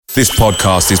This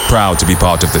podcast is proud to be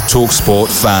part of the TalkSport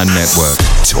Fan Network.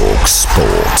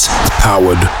 TalkSport.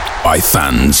 Powered by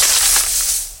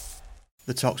fans.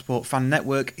 The TalkSport Fan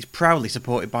Network is proudly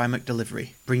supported by McDelivery,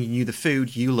 bringing you the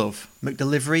food you love.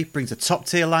 McDelivery brings a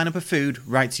top-tier lineup of food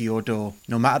right to your door.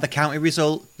 No matter the county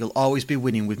result, you'll always be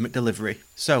winning with McDelivery.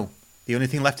 So, the only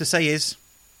thing left to say is,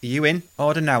 are you in?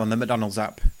 Order now on the McDonald's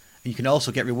app. And you can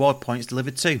also get reward points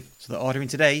delivered too. So that ordering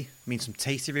today means some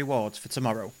tasty rewards for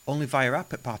tomorrow. Only via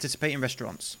app at participating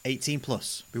restaurants. 18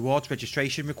 plus. Rewards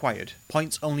registration required.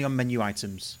 Points only on menu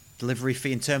items. Delivery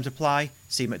fee and terms apply.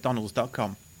 See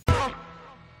mcdonalds.com. On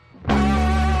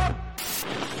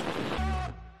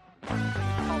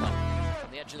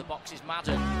the edge of the box is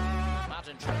Madden.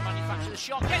 Madden trying to manufacture the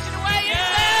shot. Gets it away. It's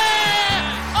there!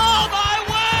 Oh my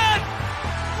word!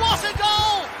 What a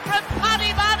goal from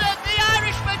Paddy Madden!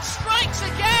 Strikes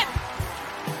again,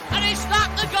 and is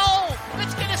that the goal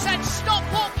that's going to send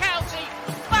Stockport County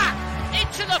back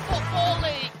into the Football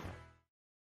League?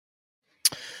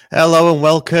 Hello and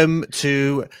welcome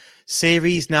to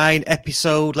Series 9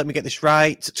 episode, let me get this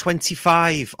right,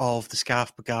 25 of the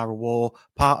Scarf Bagara War,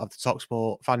 part of the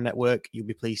TalkSport Fan Network, you'll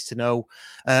be pleased to know.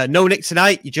 No Nick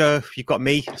tonight, you've got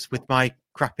me with my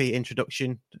crappy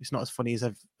introduction. It's not as funny as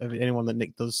anyone that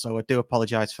Nick does, so I do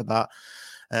apologise for that.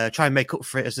 Try and make up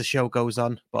for it as the show goes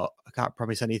on, but I can't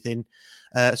promise anything.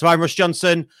 So I'm Russ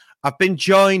Johnson. I've been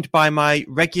joined by my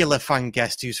regular fan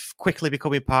guest who's quickly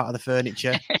becoming part of the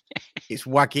furniture. It's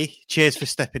Waggy. Cheers for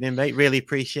stepping in, mate. Really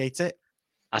appreciate it.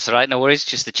 That's all right. No worries.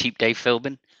 Just a cheap day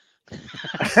filming.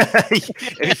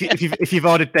 if you've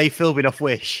ordered day filming off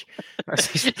Wish.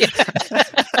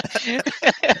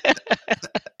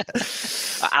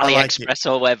 AliExpress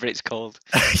or whatever it's called.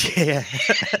 Yeah.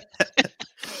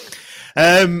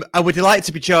 I would like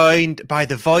to be joined by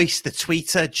the voice, the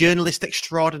tweeter, journalist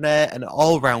extraordinaire, and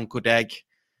all-round good egg.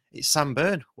 It's Sam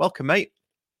Byrne. Welcome, mate.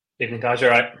 Evening, guys. You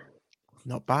all right?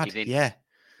 Not bad. Evening. Yeah.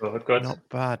 Good. Not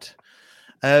bad.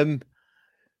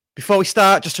 Before we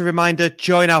start, just a reminder,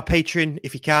 join our Patreon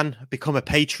if you can. Become a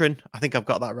patron. I think I've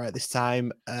got that right this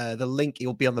time. The link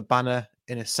will be on the banner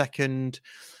in a second.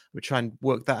 We'll try and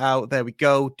work that out. There we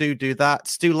go. Do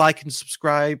that. Do like and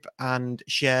subscribe and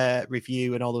share,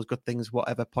 review, and all those good things,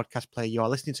 whatever podcast player you are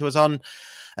listening to us on.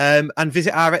 And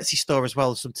visit our Etsy store as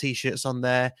well. Some T-shirts on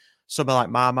there. Some are like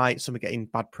Marmite. Some are getting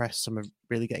bad press. Some are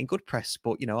really getting good press.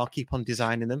 But, I'll keep on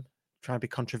designing them. Try and be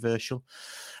controversial.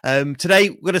 Today,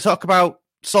 we're going to talk about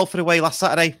Salford away last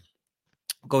Saturday.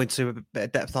 Go into a bit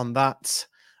of depth on that.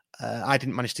 I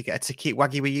didn't manage to get a ticket.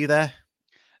 Waggy, were you there?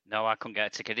 No, I couldn't get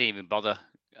a ticket. I didn't even bother.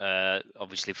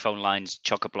 Obviously phone lines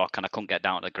chock-a-block and I couldn't get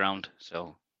down to the ground,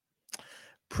 so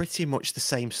pretty much the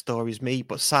same story as me.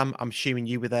 But Sam, I'm assuming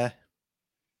you were there.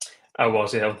 I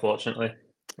was, yeah, unfortunately.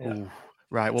 Yeah. Ooh,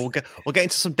 right, well we'll get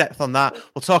into some depth on that.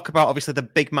 We'll talk about obviously the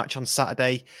big match on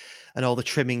Saturday and all the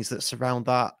trimmings that surround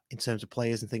that in terms of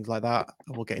players and things like that.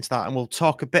 And we'll get into that, and we'll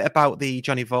talk a bit about the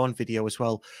Johnny Vaughan video as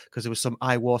well, because there was some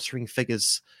eye-watering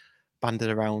figures banded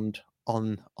around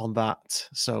on that,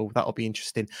 so that'll be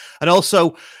interesting. And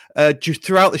also just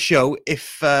throughout the show,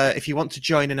 if you want to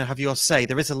join in and have your say,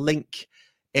 there is a link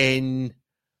in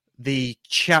the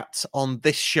chat on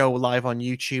this show live on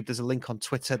YouTube. There's a link on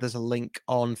Twitter, there's a link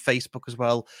on Facebook as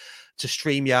well to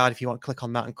StreamYard. If you want to click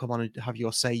on that and come on and have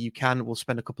your say, you can. We'll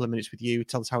spend a couple of minutes with you,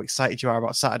 tell us how excited you are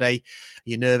about Saturday. Are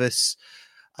you nervous?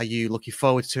 Are you looking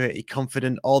forward to it? Are you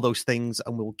confident? All those things,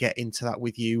 and we'll get into that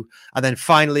with you. And then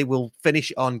finally, we'll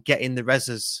finish on Get In The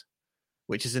Rezzers,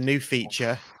 which is a new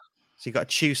feature. So you've got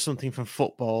to choose something from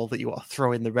football that you want to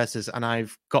throw in the Rezzers, and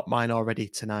I've got mine already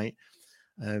tonight.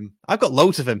 I've got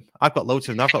loads of them. I've got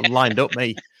them lined up,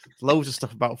 mate. Loads of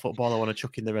stuff about football I want to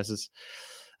chuck in the Rezzers.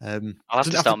 I'll have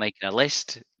to start making a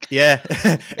list. Yeah.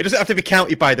 It doesn't have to be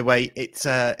county, by the way. It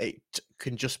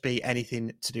can just be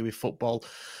anything to do with football.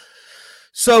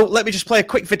 So let me just play a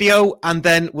quick video and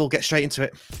then we'll get straight into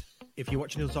it. If you're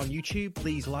watching us on YouTube,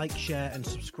 please like, share and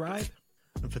subscribe.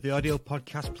 And for the audio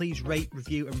podcast, please rate,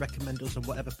 review and recommend us on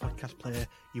whatever podcast player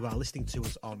you are listening to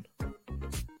us on.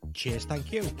 Cheers,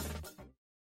 thank you.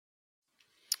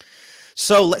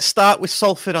 So let's start with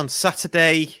Salford on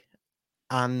Saturday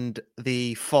and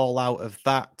the fallout of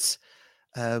that.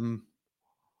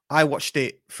 I watched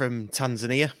it from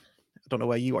Tanzania. Don't know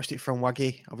where you watched it from,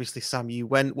 Waggy. Obviously, Sam, you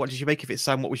went. What did you make of it,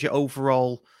 Sam? What was your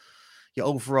overall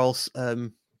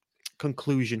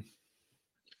conclusion?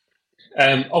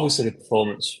 Obviously, the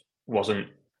performance wasn't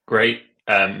great.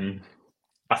 I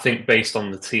think based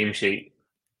on the team sheet,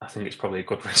 I think it's probably a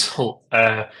good result.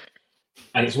 And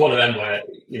it's one of them where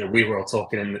we were all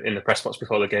talking in the press box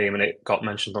before the game, and it got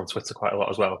mentioned on Twitter quite a lot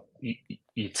as well.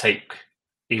 You take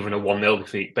even a 1-0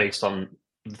 defeat based on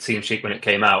the team sheet when it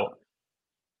came out.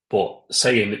 But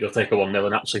saying that you'll take a 1-0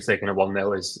 and actually taking a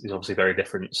 1-0 is obviously very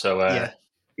different. So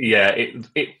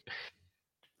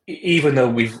even though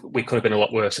we could have been a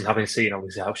lot worse, and having seen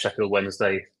obviously how Sheffield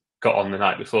Wednesday got on the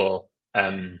night before,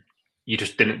 you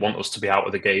just didn't want us to be out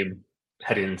of the game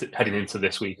heading into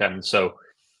this weekend. So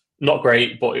not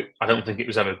great, but I don't think it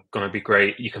was ever going to be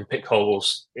great. You can pick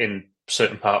holes in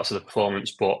certain parts of the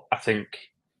performance, but I think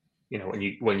when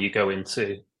you go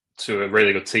into a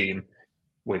really good team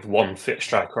with one fit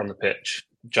striker on the pitch,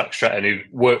 Jack Stretton, who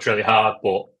worked really hard,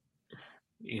 but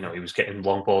he was getting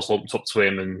long balls lumped up to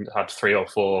him and had 3 or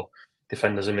 4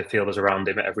 defenders and midfielders around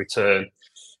him at every turn.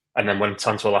 And then when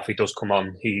Tanto Alafi does come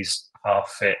on, he's half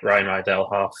fit, Ryan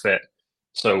Rydell half fit.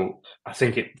 So I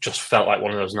think it just felt like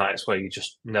one of those nights where you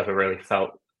just never really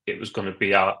felt it was going to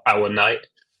be our night.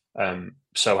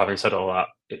 So having said all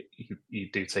that, you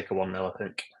do take a 1-0, I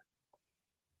think.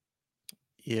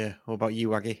 Yeah. What about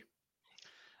you, Aggie?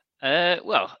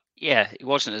 Well, yeah, it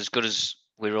wasn't as good as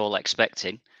we were all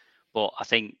expecting, but I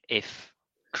think if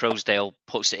Crowsdale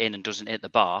puts it in and doesn't hit the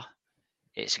bar,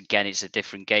 it's a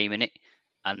different game, innit?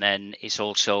 And then it's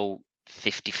also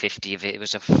 50-50 if it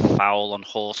was a foul on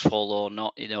Horsfall or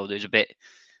not. There's a bit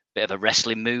of a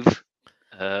wrestling move.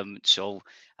 So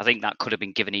I think that could have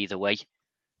been given either way.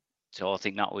 So I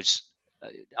think that was.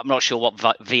 I'm not sure what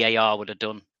VAR would have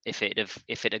done if it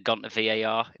had gone to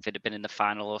VAR, if it had been in the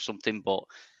final or something. But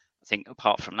I think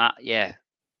apart from that, yeah,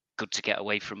 good to get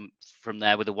away from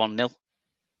there with a 1-0.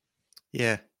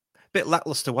 Yeah. Bit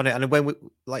lackluster, wasn't it? And when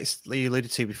like you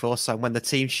alluded to before, Sam, when the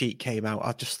team sheet came out,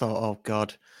 I just thought, oh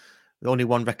God, the only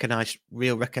one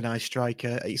real recognised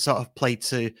striker. It sort of played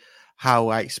to how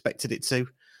I expected it to.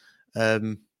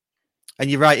 And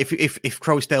you're right. If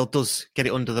Crowsdale does get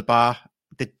it under the bar,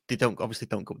 they don't go up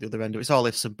the other end. It's all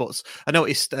ifs and buts. I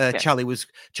noticed Charlie was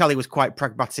quite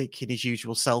pragmatic in his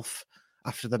usual self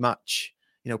after the match.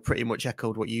 Pretty much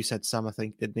echoed what you said, Sam. I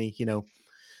think, didn't he?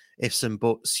 Ifs and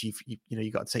buts.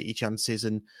 You got to take your chances,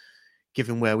 and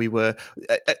given where we were,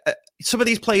 some of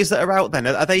these players that are out, then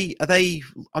are they?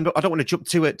 I don't want to jump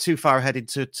too far ahead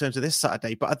into terms of this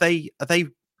Saturday, but are they?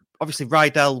 Obviously,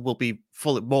 Rydell will be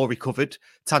more recovered.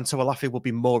 Tanto Alafi will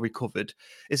be more recovered.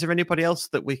 Is there anybody else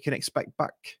that we can expect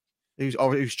back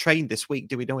who's trained this week?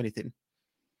 Do we know anything?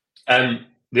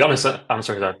 The honest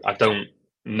answer is I don't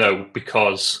know,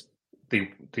 because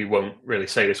they won't really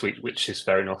say this week, which is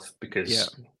fair enough,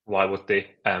 because why would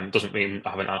they? Doesn't mean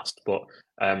I haven't asked, but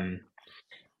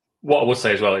what I would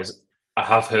say as well is I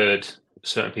have heard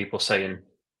certain people saying,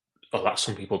 "Oh, that's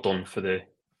some people done for the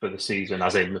season,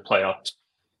 as in the playoffs."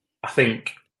 I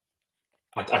think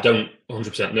I don't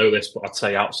 100% know this, but I'd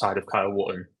say outside of Kyle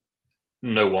Wootton,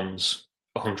 no one's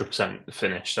 100%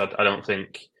 finished. I don't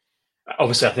think.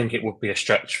 Obviously, I think it would be a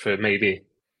stretch for maybe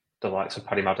the likes of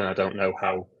Paddy Madden. I don't know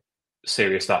how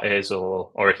serious that is,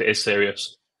 or if it is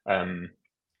serious.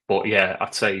 But yeah,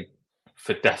 I'd say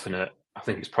for definite, I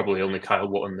think it's probably only Kyle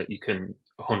Wootton that you can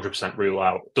 100% rule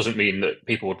out. Doesn't mean that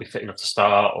people would be fit enough to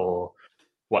start or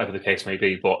whatever the case may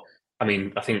be. But I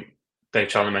mean, I think Dave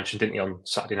Chandler mentioned, didn't he, on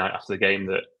Saturday night after the game,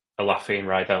 that Alafi and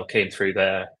Rydell came through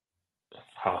there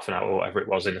half an hour or whatever it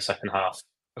was in the second half.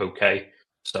 Okay,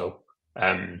 so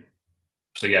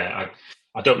yeah,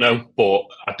 I don't know, but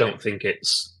I don't think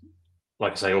it's,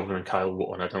 like I say, other than Kyle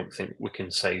Wootton, I don't think we can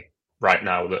say right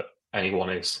now that anyone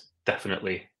is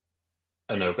definitely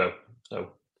a no-go.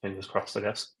 So fingers crossed, I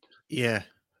guess. Yeah,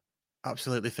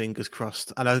 absolutely, fingers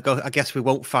crossed. And I guess we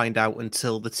won't find out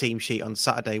until the team sheet on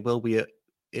Saturday, will we, at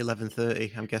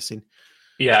 11:30, I'm guessing?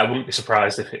 Yeah, I wouldn't be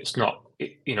surprised if it's not,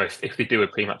 if they do a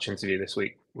pre-match interview this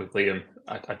week with Liam,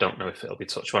 I don't know if it'll be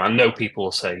touched on. I know people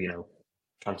will say,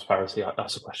 transparency,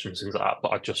 that's a question, things like that,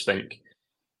 but I just think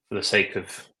for the sake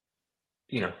of,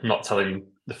 not telling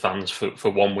the fans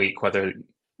for 1 week whether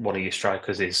one of your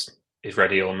strikers is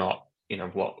ready or not,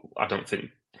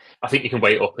 I think you can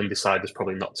wait up and decide. There's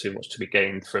probably not too much to be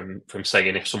gained from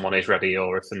saying if someone is ready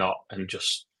or if they're not, and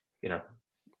just,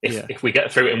 if we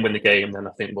get through it and win the game, then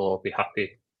I think we'll all be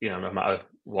happy, no matter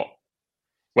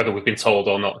whether we've been told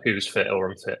or not who's fit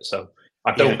or unfit. So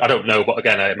I don't know, but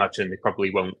again, I imagine they probably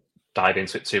won't dive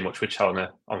into it too much with Challoner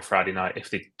on Friday night if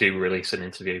they do release an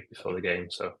interview before the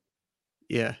game. So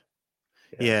yeah.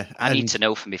 I need to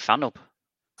know from my fan up.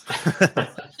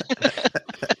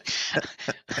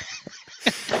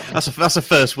 That's a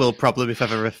first world problem if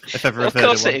ever Of I've heard of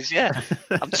course one. it is, yeah.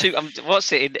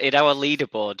 What's it in our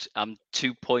leaderboard? I'm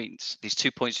 2 points. There's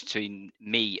 2 points between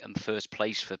me and first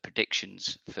place for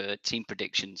team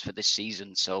predictions for this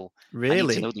season. So I need to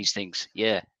Really? know these things.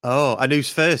 Yeah. Oh, and who's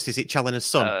first? Is it Challinger's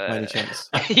son, by any chance?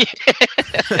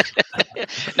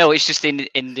 No, it's just in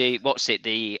the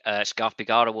the Scarf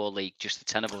Bigara War League, just the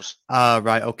 10 of us. Ah,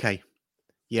 right, okay.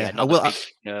 Yeah, I not will. the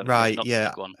big, Right, not yeah. the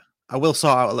big one. I will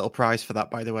sort out a little prize for that,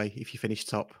 by the way, if you finish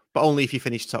top. But only if you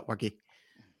finish top, Waggy.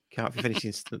 Can't be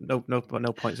finishing. No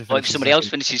points. Well, if somebody else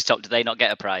finishes top, do they not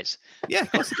get a prize? Yeah,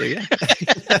 of course they do.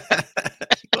 Yeah,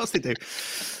 of course they do.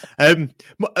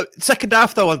 Second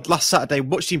half though, on last Saturday,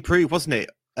 much improved, wasn't it?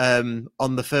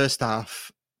 On the first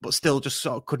half, but still just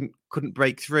sort of couldn't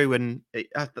break through, and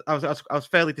I was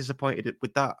fairly disappointed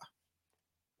with that.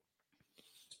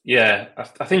 Yeah,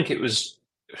 I think it was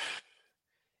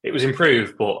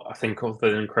improved, but I think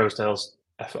other than Croasdale's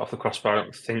effort off the crossbar, I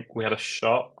don't think we had a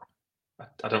shot.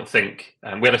 I don't think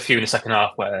we had a few in the second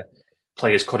half where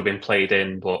players could have been played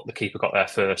in, but the keeper got there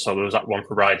first. So there was that one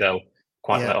for Rydell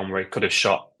quite late on where he could have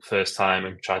shot first time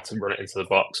and tried to run it into the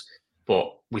box,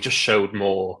 but we just showed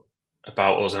more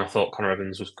about us. And I thought Connor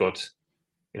Evans was good,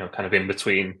 kind of in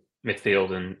between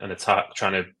midfield and attack,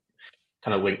 trying to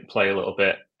kind of link play a little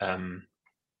bit.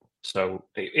 So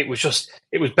it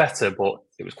was better, but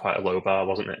it was quite a low bar,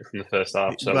 wasn't it, from the first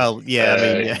half? So, well, yeah,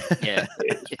 I mean, yeah.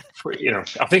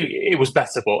 I think it was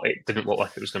better, but it didn't look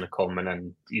like it was going to come. And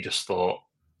then you just thought,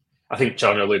 I think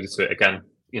John alluded to it again,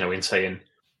 in saying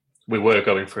we were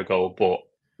going for a goal, but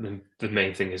the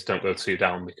main thing is don't go 2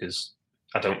 down, because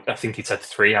I think he said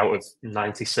 3 out of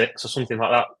 96 or something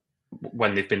like that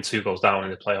when they've been 2 goals down in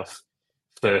the playoff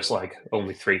first, like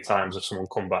only 3 times have someone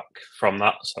come back from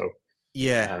that. So.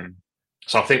 Yeah.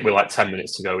 So I think with like 10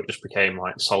 minutes to go, it just became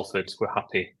like Salford were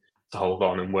happy to hold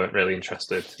on and weren't really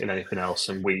interested in anything else.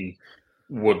 And we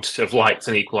would have liked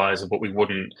an equaliser, but we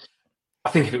wouldn't. I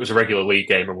think if it was a regular league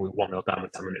game and we were 1-0 down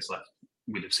with 10 minutes left,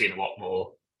 we'd have seen a lot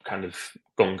more kind of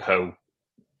gung-ho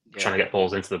trying to get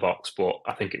balls into the box. But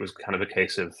I think it was kind of a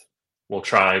case of we'll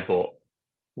try, but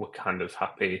we're kind of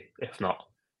happy if not.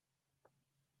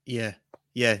 Yeah.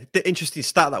 The interesting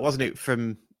stat that, wasn't it,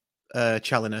 from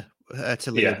Challoner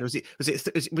to Liam?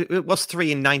 It was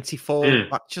 3 in 94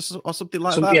 matches or something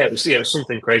like that? Yeah, it was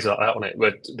something crazy like that on it,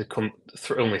 where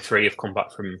only 3 have come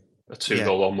back from a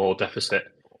 2-goal or more deficit.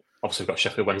 Obviously, we've got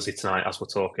Sheffield Wednesday tonight as we're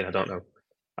talking. I don't know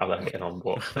how they're getting on,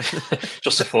 but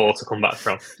just a 4 to come back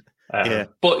from.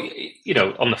 But,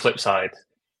 on the flip side,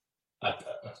 I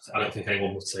don't think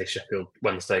anyone would say Sheffield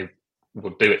Wednesday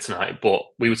would do it tonight, but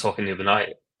we were talking the other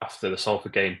night after the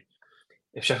Salford game.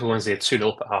 If Sheffield Wednesday had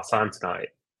 2-0 up at half-time tonight,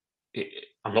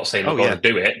 I'm not saying they're going to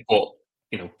do it, but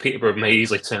Peterborough may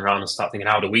easily turn around and start thinking,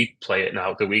 how do we play it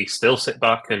now? Do we still sit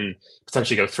back and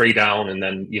potentially go 3 down, and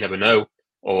then you never know,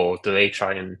 or do they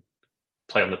try and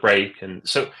play on the break? And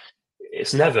so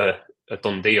it's never a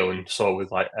done deal. And saw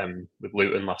with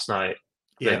Luton last night,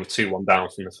 they were 2-1 down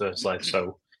from the first leg,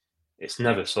 so it's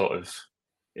never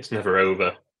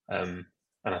over. And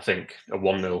I think a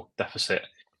 1-0 deficit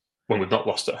when we've not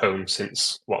lost at home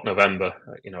since November,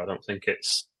 I don't think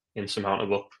it's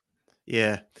insurmountable.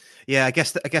 Yeah. I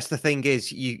guess the thing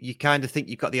is, you kind of think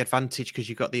you've got the advantage because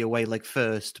you've got the away leg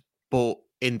first, but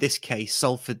in this case,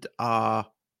 Salford are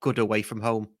good away from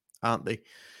home, aren't they?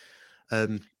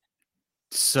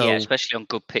 So yeah, especially on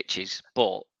good pitches.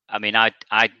 But I mean, I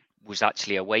was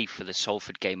actually away for the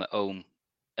Salford game at home,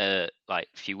 like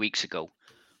a few weeks ago.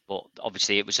 But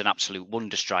obviously, it was an absolute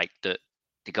wonder strike that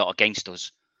they got against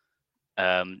us.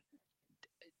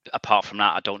 Apart from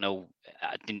that, I don't know.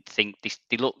 I didn't think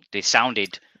they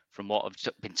sounded, from what I've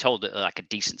been told, that they're like a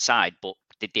decent side. But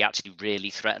did they actually really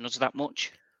threaten us that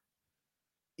much?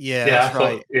 Yeah, that's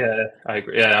right. I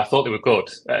agree. Yeah, I thought they were good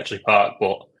at Edgley Park,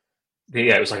 but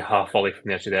it was like a half volley from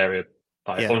the edge of the area,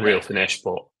 unreal finish.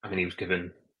 But I mean, he was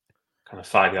given kind of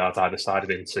 5 yards either side of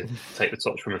him to take the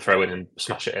touch from a throw in and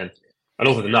smash it in. And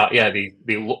other than that,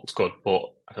 they looked good, but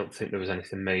I don't think there was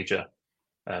anything major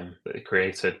that they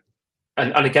created.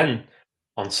 And again,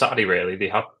 on Saturday, really, they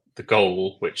had the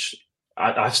goal, which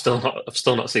I've still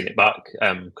not seen it back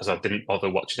because I didn't bother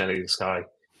watching any of the Sky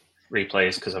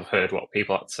replays because I've heard what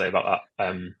people had to say about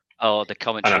that. The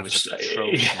commentary was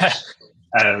atrocious.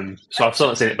 So I've still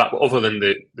not seen it back. But other than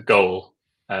the goal,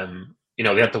 they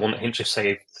had the one that Hinchcliffe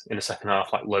saved in the second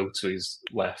half, like low to his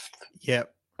left. Yeah.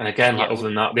 And again, other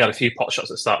than that, they had a few pot shots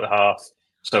at the start of the half.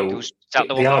 So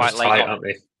they are just tight, aren't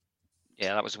they?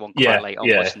 Yeah, that was the one quite late on,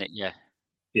 wasn't it?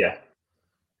 Yeah.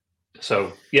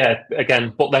 So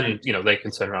again, but then they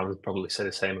can turn around and probably say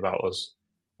the same about us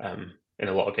in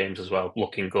a lot of games as well,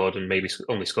 looking good and maybe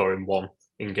only scoring one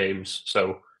in games.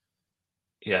 So,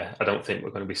 yeah, I don't think we're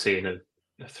going to be seeing a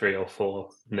 3 or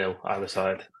 4-0 either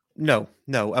side. No,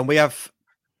 and we have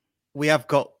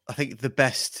got, I think, the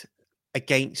best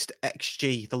against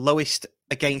XG, the lowest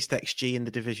against XG in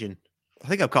the division. I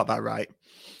think I've got that right.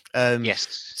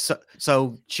 Yes.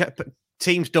 So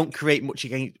teams don't create much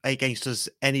against us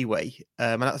anyway,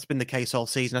 and that's been the case all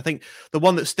season. I think the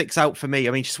one that sticks out for me,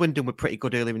 I mean, Swindon were pretty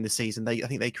good earlier in the season. I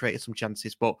think they created some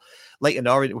chances, but Leyton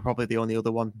Orient were probably the only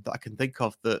other one that I can think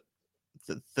of that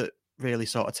really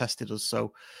sort of tested us.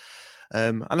 So,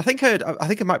 and I think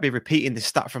I might be repeating this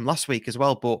stat from last week as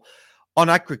well, but on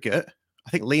aggregate, I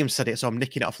think Liam said it, so I'm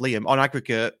nicking it off Liam. On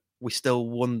aggregate, we still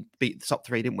beat the top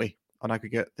 3, didn't we? On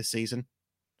aggregate this season.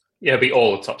 Yeah, beat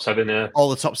all the top 7. Yeah, all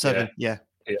the top 7. Yeah.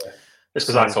 It's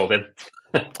because I told him.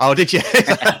 Oh, did you?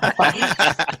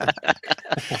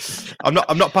 I'm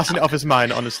not passing it off as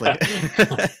mine, honestly. I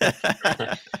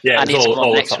need to come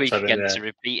on next week again to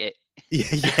repeat it.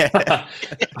 Yeah.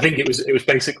 I think it was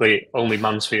basically only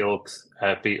Mansfield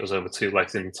beat us over 2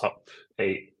 legs in the top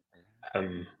 8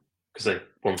 because they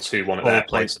won 2-1 at their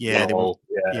place. Yeah.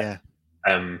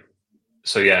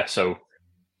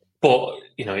 But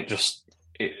it just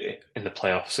in the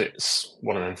playoffs, it's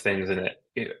one of them things, isn't it?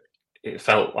 It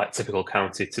felt like typical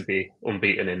County to be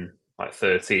unbeaten in like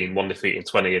 13, 1 defeat in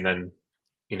 20, and then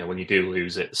when you do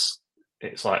lose, it's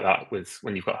like that with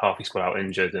when you've got half your squad out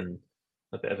injured and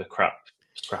a bit of a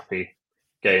scrappy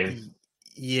game.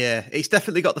 Yeah, it's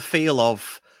definitely got the feel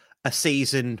of a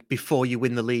season before you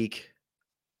win the league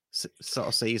sort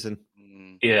of season.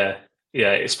 Yeah,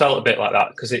 it's felt a bit like that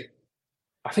because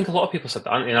I think a lot of people said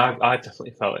that, and I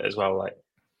definitely felt it as well. Like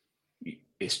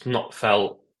it's not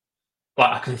felt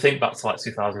like I can think back to like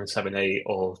 2007-8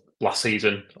 or last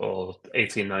season or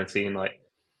 18-19, like,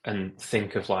 and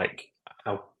think of like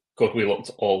how good we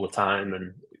looked all the time,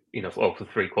 and for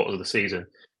 3 quarters of the season,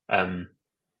 and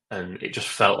it just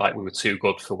felt like we were too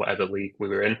good for whatever league we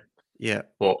were in. Yeah,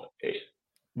 but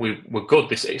we were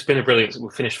good. It's been a brilliant. We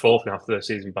finished 4th in our first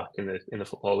season back in the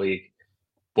football league,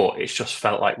 but it's just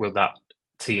felt like we're that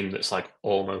team that's like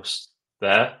almost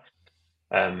there.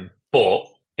 But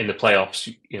in the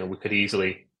playoffs, we could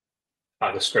easily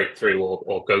either scrape through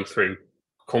or go through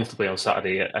comfortably on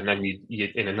Saturday, and then you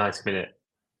in a 90-minute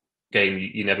game,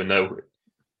 you never know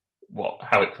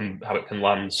how it can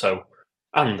land. So,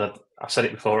 and I've said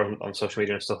it before on social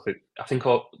media and stuff. I think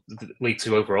the League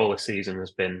 2 overall this season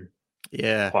has been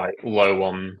quite low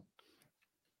on,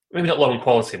 maybe not low on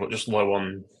quality, but just low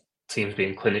on teams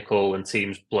being clinical and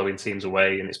teams blowing teams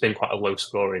away, and it's been quite a low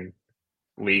scoring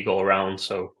league all around.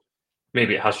 So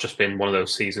maybe it has just been one of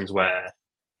those seasons where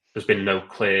there's been no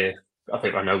clear.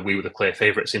 I know we were the clear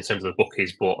favourites in terms of the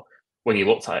bookies, but when you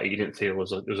looked at it, you didn't feel there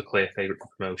was a clear favourite for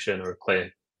promotion or a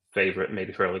clear favourite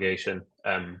maybe for relegation.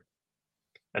 And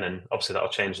then obviously that'll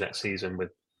change next season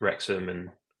with Wrexham and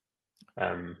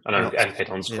I know MK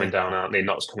Dons coming down, aren't they?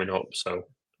 Notts coming up, so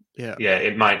yeah,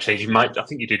 it might change. I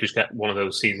think you do just get one of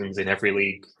those seasons in every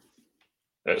league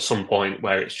at some point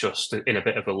where it's just in a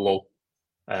bit of a lull.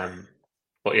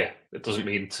 But yeah, it doesn't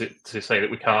mean to say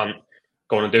that we can't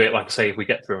go on and do it. Like I say, if we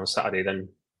get through on Saturday, then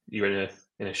you're in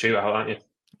a shootout, aren't you?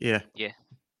 Yeah.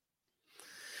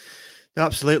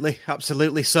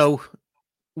 Absolutely. So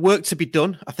work to be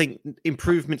done. I think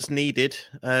improvements needed.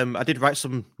 I did write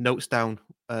some notes down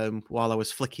while I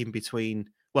was flicking between.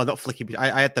 Well, not flicking.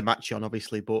 I had the match on,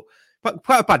 obviously, but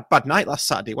quite a bad night last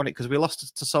Saturday, wasn't it? Because we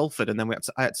lost to Salford, and then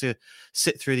I had to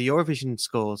sit through the Eurovision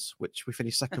scores, which we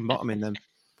finished second bottom in them.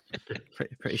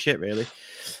 Pretty shit, really.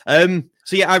 So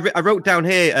yeah, I wrote down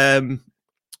here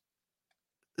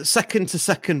second to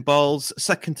second balls,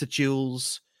 second to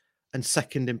duels, and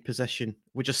second in possession.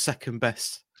 We're just second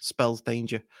best. Spells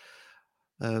danger.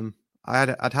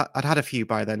 I'd had a few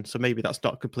by then, so maybe that's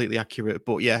not completely accurate.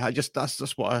 But yeah,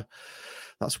 that's what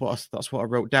I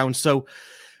wrote down. So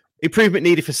improvement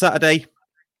needed for Saturday.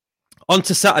 On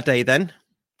to Saturday then.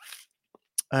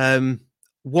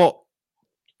 What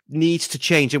needs to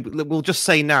change? And we'll just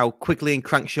say now, Quigley and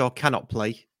Crankshaw cannot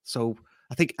play. So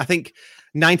I think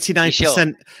 99%.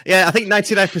 Sure? Yeah, I think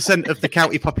 99% of the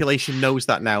county population knows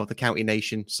that now. The county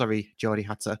nation. Sorry, Geordie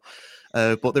Hatter.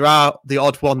 But there are the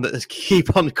odd one that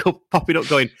keep on popping up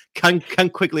going, can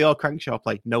Quigley or Crankshaw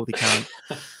play? No, they can't.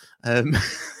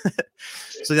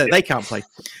 So yeah, they can't play.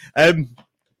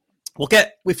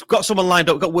 We've got someone lined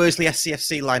up. We've got Worsley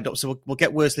SCFC lined up, so we'll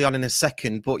get Worsley on in a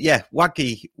second. But yeah,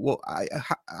 Waggy,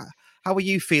 how are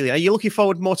you feeling? Are you looking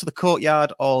forward more to the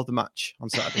courtyard or the match on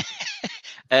Saturday?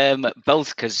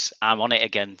 Both, because I'm on it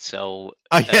again. So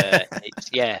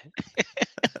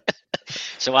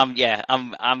So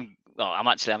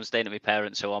I'm staying at my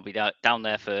parents, so I'll be down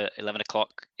there for 11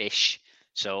 o'clock ish.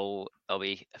 So I'll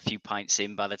be a few pints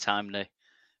in by the time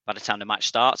the match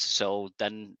starts. So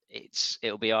then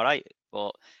it'll be all right.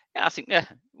 But yeah, I think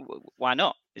why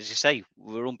not? As you say,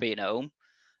 we're unbeaten at home.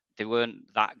 They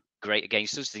weren't that great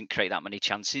against us. Didn't create that many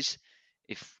chances.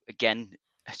 If again,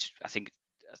 I think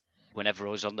whenever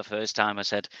I was on the first time, I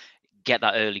said get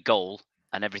that early goal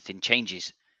and everything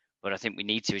changes. But I think we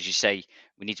need to, as you say,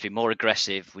 we need to be more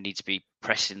aggressive. We need to be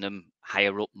pressing them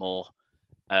higher up more.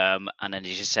 And then,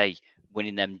 as you say,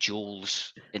 winning them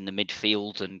duels in the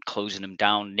midfield and closing them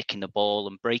down, nicking the ball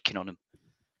and breaking on them.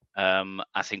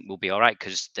 I think we'll be all right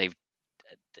because they've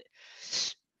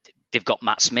got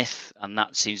Matt Smith, and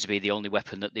that seems to be the only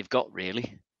weapon that they've got,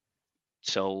 really.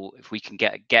 So if we can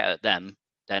get at them,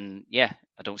 then yeah,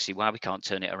 I don't see why we can't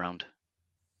turn it around.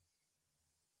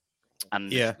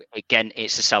 And again,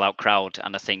 it's a sellout crowd,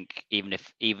 and I think even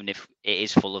if it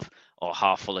is full of or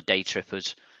half full of day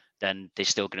trippers, then there's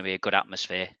still going to be a good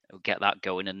atmosphere. We'll get that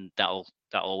going, and that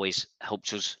always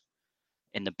helps us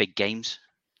in the big games.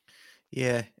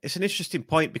 Yeah, it's an interesting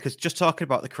point because just talking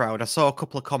about the crowd, I saw a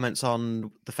couple of comments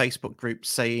on the Facebook group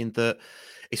saying that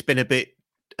it's been a bit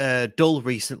dull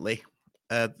recently.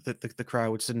 The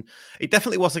crowds, and it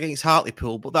definitely was against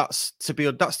Hartlepool, but that's to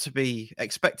be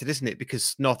expected, isn't it?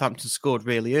 Because Northampton scored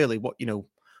really early.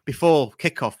 Before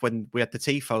kickoff when we had the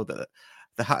tifo that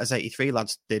the Hatters 83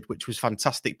 lads did, which was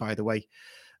fantastic, by the way.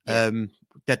 Yeah.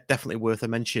 Definitely worth a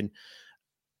mention.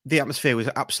 The atmosphere was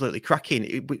absolutely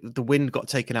cracking. The wind got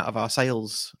taken out of our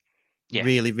sails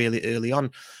really, really early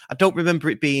on. I don't remember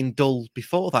it being dull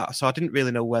before that, so I didn't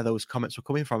really know where those comments were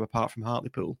coming from, apart from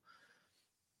Hartlepool.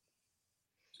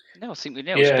 No, I think we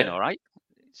know it's been all right.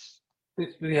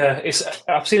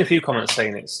 I've seen a few comments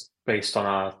saying it's based on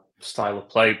our style of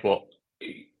play, but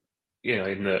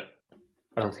in that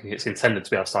I don't think it's intended to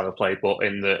be our style of play, but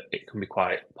in that it can be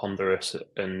quite ponderous.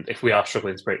 And if we are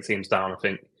struggling to break teams down, I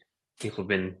think people have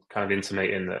been kind of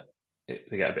intimating that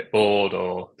they get a bit bored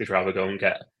or they'd rather go and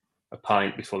get a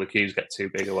pint before the queues get too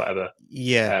big or whatever.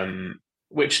 Yeah.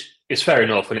 Which is fair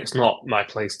enough, and it's not my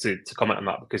place to comment on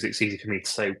that because it's easy for me to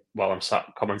say while I'm sat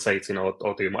commentating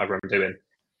or doing whatever I'm doing.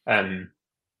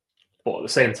 But at the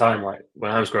same time, like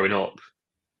when I was growing up,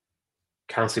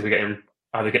 County were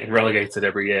either getting relegated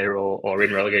every year or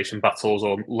in relegation battles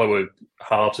or lower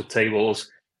halves of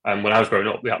tables. And when I was growing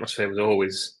up, the atmosphere was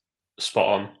always spot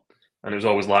on, and it was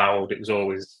always loud. It was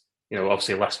always,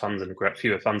 obviously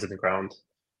fewer fans in the ground,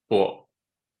 but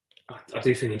I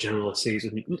do think in general this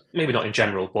season, maybe not in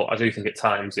general, but I do think at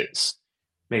times it's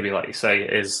maybe like you say,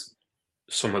 it is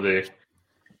some of the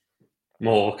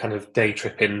more kind of day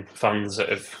tripping fans that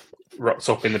have rocked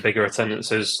up in the bigger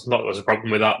attendances. Not that there's a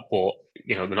problem with that, but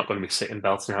they're not going to be sitting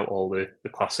belting out all the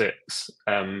classics.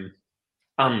 And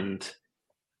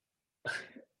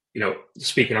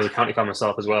speaking as a county fan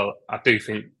myself as well, I do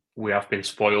think we have been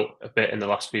spoiled a bit in the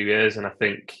last few years, and I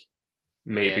think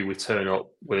maybe we turn up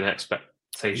with an expectation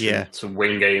to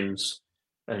win games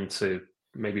and to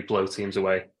maybe blow teams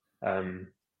away. And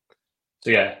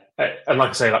like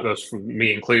I say, that goes from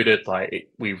me included. Like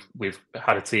we've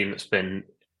had a team that's been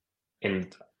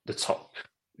in the top,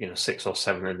 6 or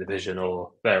 7 in the division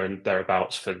or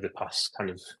thereabouts for the past kind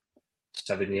of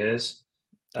 7 years.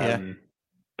 And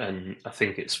I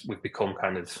think we've become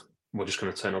kind of, we're just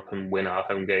going to turn up and win our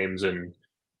home games and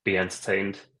be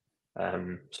entertained.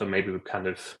 So maybe we've kind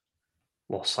of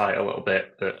lost sight a little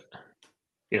bit that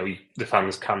the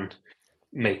fans can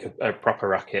make a proper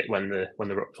racket when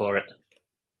they're up for it.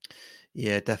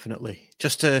 Yeah, definitely.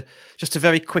 Just to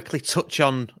very quickly touch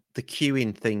on the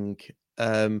queuing thing.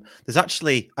 There's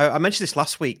actually, I mentioned this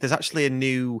last week. There's actually a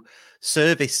new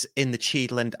service in the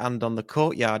Cheadle End and on the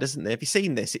Courtyard, isn't there? Have you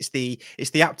seen this? It's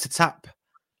the app to tap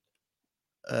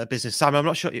business. Sam, I'm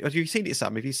not sure. Have you seen it,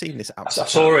 Sam? Have you seen this app?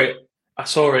 I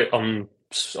saw it on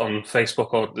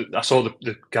Facebook, or I saw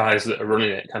the guys that are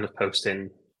running it kind of posting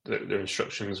the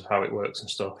instructions of how it works and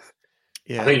stuff.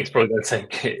 Yeah. I think it's probably going to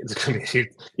take, it's going to be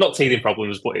not teething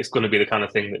problems, but it's going to be the kind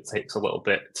of thing that takes a little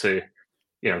bit to,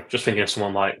 just thinking of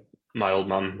someone like my old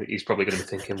man, he's probably going to be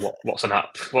thinking, what's an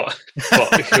app? Where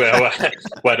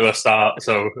do I start?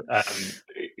 So,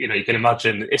 you can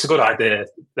imagine it's a good idea,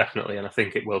 definitely, and I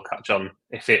think it will catch on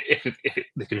if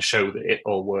they can show that it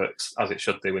all works as it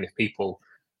should do, and if people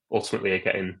ultimately are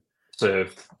getting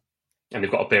served and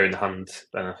they've got a beer in the hand,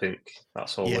 then I think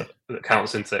that's all that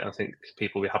counts into it. I think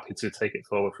people will be happy to take it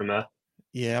forward from there.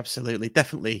 Yeah, absolutely.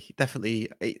 Definitely.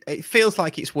 It feels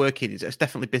like it's working. It's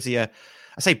definitely busier.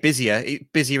 I say busier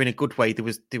in a good way.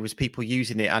 There was people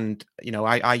using it, and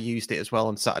I used it as well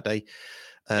on Saturday.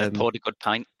 Poured a good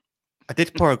pint. I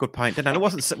did pour a good pint, didn't I? It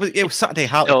wasn't. It was Saturday,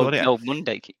 Hartley, wasn't it? No,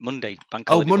 Monday, bank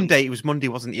Oh, holiday. Monday. It was Monday,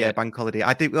 wasn't it? Yeah, bank holiday.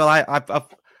 I did. Well, I've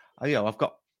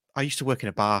got. I used to work in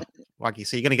a bar, Waggy,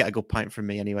 so you're going to get a good pint from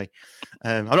me anyway.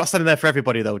 I'm not standing there for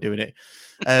everybody though doing it.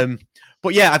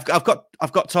 But yeah, I've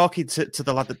got talking to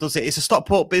the lad that does it. It's a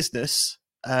Stockport business,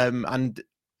 and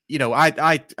you know,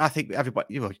 I think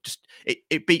everybody, you know, just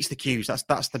it beats the queues.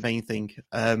 That's the main thing.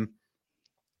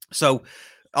 So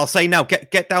I'll say now,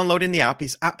 get downloading the app.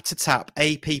 It's App to Tap,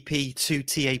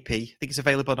 APP2TAP. I think it's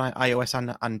available on iOS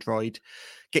and Android.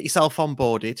 Get yourself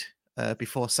onboarded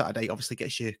before Saturday. Obviously,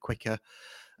 gets you quicker.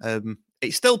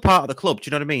 It's still part of the club. Do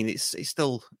you know what I mean? It's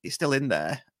still in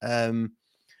there.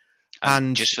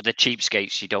 And just for the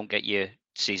cheapskates, you don't get your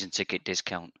season ticket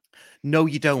discount. No,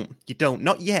 you don't. You don't.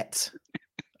 Not yet.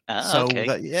 So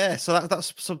okay. So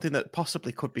that's something that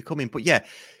possibly could be coming. But yeah,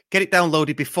 get it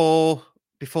downloaded before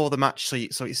the match,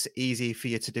 so it's easy for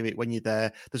you to do it when you're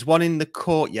there. There's one in the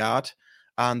courtyard,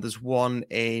 and there's one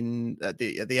at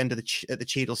the end of the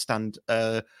Cheadle stand,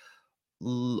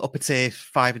 up at tier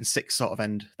 5 and 6 sort of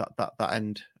end. That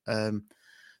end.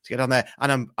 To get on there,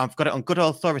 and I've got it on good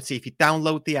authority. If you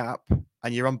download the app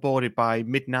and you're onboarded by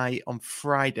midnight on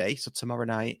Friday, so tomorrow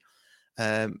night,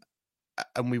 and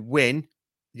we win,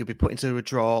 you'll be put into a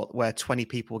draw where 20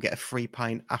 people will get a free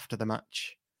pint after the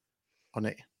match on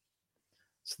it.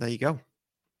 So there you go.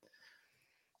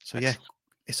 So yeah,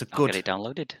 it's a good. I'll get it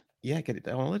downloaded. Yeah, get it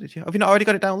downloaded. Yeah. Have you not already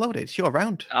got it downloaded? It's your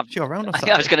round. It's your round.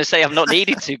 I was going to say I've not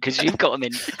needed to because you've got them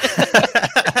in.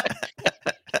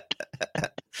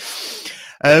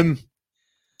 So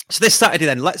this Saturday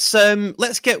then, let's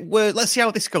see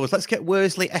how this goes. Let's get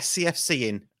Worsley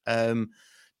SCFC in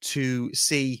to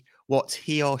see what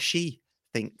he or she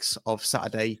thinks of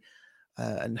Saturday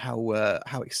and how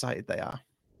excited they are.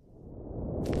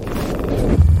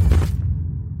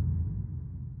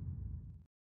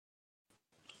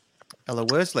 Hello,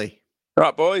 Worsley. All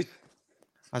right, boys.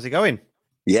 How's it going?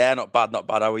 Yeah, not bad.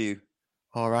 How are you?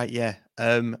 All right, yeah.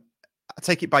 I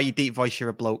take it by your deep voice, you're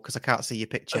a bloke because I can't see your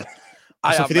picture.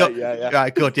 I am, mate, yeah.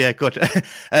 Right, good, yeah, good.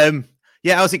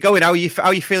 Yeah, how's it going? How are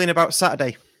you feeling about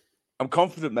Saturday? I'm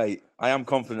confident, mate. I am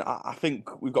confident. I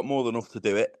think we've got more than enough to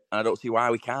do it, and I don't see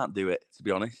why we can't do it, to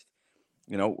be honest.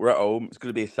 You know, we're at home. It's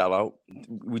going to be a sellout.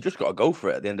 We just got to go for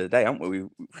it at the end of the day, haven't we?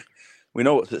 We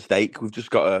know what's at stake. We've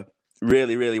just got to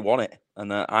really, really want it,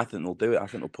 and I think they'll do it. I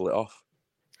think they'll pull it off.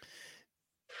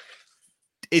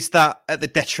 Is that at the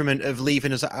detriment of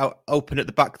leaving us out open at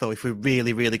the back, though? If we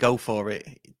really, really go for it,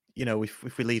 you know,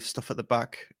 if we leave stuff at the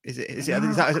back, is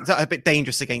that a bit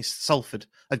dangerous against Salford,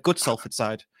 a good Salford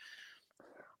side?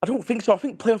 I don't think so. I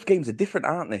think playoff games are different,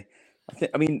 aren't they?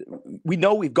 I mean, we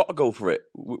know we've got to go for it.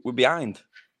 We're behind,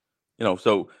 you know.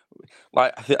 So,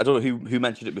 like, I don't know who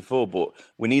mentioned it before, but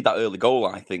we need that early goal.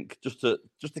 I think just to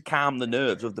calm the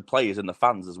nerves of the players and the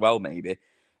fans as well, maybe,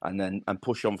 and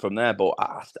push on from there. But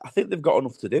I think they've got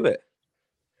enough to do it.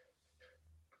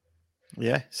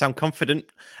 Yeah, sound confident.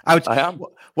 I am.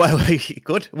 Well,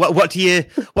 good. What do you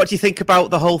think about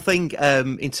the whole thing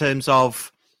in terms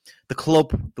of the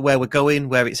club, where we're going,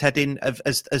 where it's heading?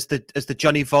 As the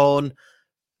Johnny Vaughan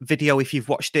video, if you've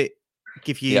watched it,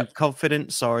 give you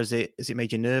confidence, or has it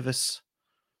made you nervous?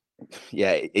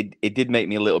 Yeah, it did make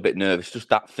me a little bit nervous. Just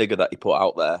that figure that he put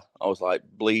out there, I was like,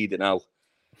 bleeding hell.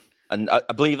 And I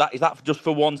believe is that just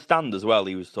for one stand as well.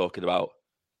 He was talking about.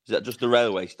 Is that just the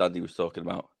railway stand he was talking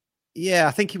about? Yeah,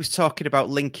 I think he was talking about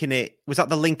linking it. Was that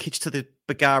the linkage to the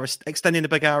Bagara, extending the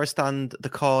Bagara stand, the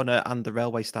corner, and the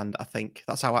railway stand? I think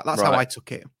that's how I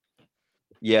took it.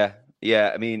 Yeah.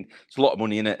 I mean, it's a lot of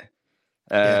money in it.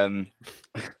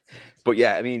 But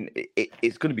yeah, I mean,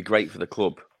 it's going to be great for the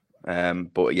club.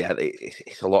 But yeah,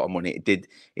 it's a lot of money.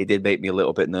 It did make me a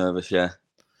little bit nervous. Yeah.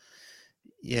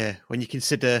 Yeah, when you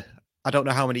consider, I don't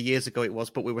know how many years ago it was,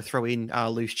 but we were throwing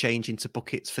our loose change into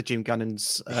buckets for Jim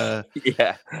Gannon's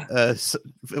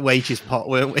wages pot,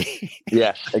 weren't we?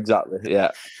 Yeah, exactly. Yeah.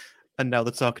 And now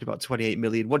they're talking about 28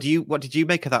 million. What did you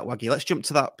make of that, Waggy? Let's jump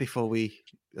to that before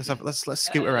let's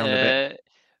scoot around a bit.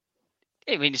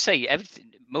 I mean, you say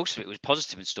everything. Most of it was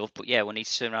positive and stuff, but yeah, when he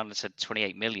turned around and said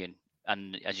 28 million,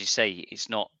 and as you say, it's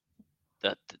not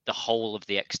the whole of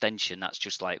the extension. That's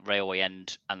just like railway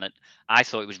end, and that I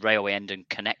thought it was railway end and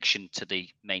connection to the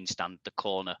main stand, the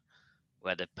corner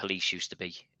where the police used to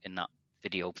be in that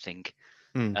video thing.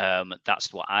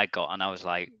 That's what I got, and I was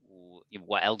like,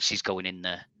 what else is going in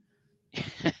there?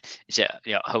 Is it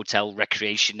hotel,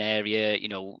 recreation area,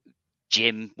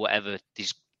 gym, whatever?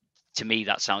 To me,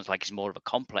 that sounds like it's more of a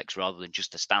complex rather than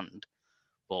just a stand.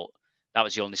 But that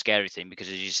was the only scary thing, because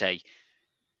as you say,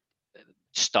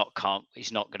 Stock can't.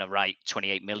 He's not going to write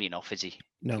 28 million off, is he?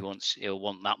 No. He'll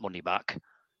want that money back.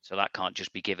 So that can't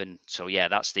just be given. So yeah,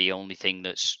 that's the only thing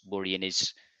that's worrying.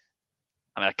 Is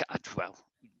I mean, well,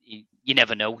 you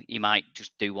never know. He might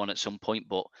just do one at some point,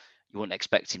 but you wouldn't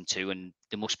expect him to. And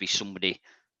there must be somebody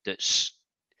that's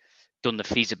done the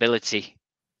feasibility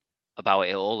about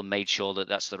it all and made sure that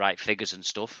that's the right figures and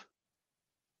stuff.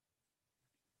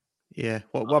 Yeah.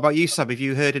 What about you, Sam? Have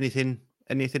you heard anything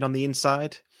on the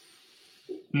inside?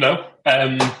 No.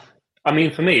 I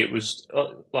mean, for me, it was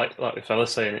like the fella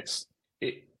saying,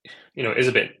 it is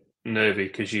a bit nervy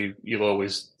because you'll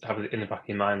always have it in the back of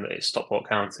your mind that it's Stockport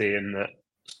County and that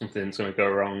something's going to go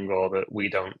wrong or that we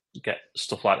don't get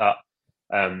stuff like that.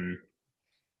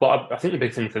 But I think the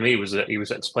big thing for me was that he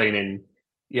was explaining,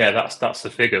 yeah, that's the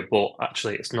figure, but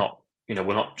actually it's not.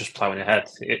 We're not just ploughing ahead.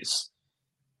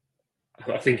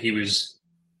 I think he was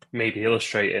maybe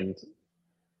illustrating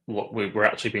what we're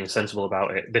actually being sensible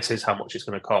about it. This is how much it's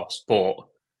going to cost, but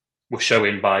we're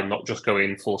showing by not just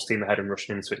going full steam ahead and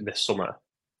rushing into it this summer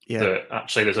that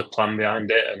actually there's a plan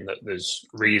behind it and that there's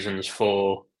reasons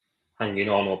for hanging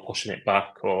on or pushing it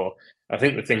back. Or I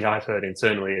think the thing I've heard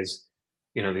internally is,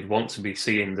 they'd want to be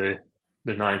seeing the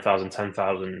 9,000,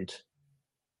 10,000.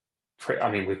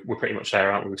 I mean, we're pretty much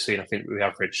there, aren't we? We've seen, I think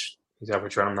he's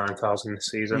averaged around 9,000 this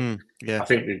season. Yeah. I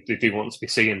think they do want to be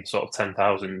seeing sort of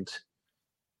 10,000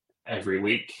 every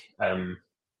week,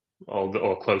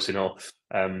 or close enough,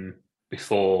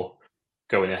 before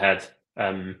going ahead.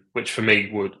 Which for me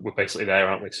we're basically there,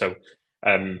 aren't we? So,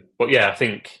 but yeah, I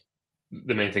think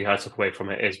the main thing I took away from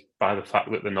it is by the fact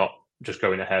that they're not just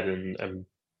going ahead and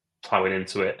ploughing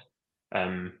into it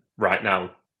right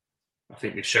now. I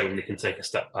think they've shown they can take a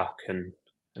step back and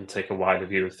take a wider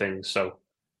view of things. So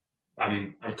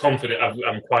I'm confident.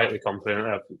 I'm quietly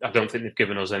confident. I don't think they've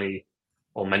given us any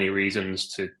or many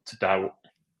reasons to doubt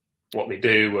what they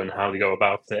do and how they go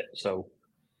about it. So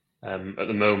at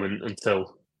the moment,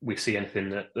 until we see anything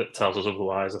that tells us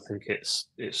otherwise, I think it's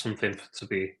something to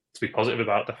be positive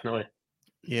about. Definitely.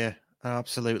 Yeah,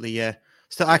 absolutely. Yeah.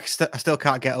 I still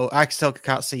can't I still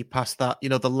can't see past that.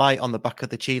 The light on the back of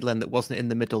the cheat lane that wasn't in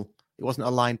the middle. It wasn't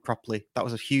aligned properly. That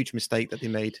was a huge mistake that they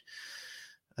made.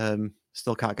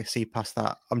 Still can't see past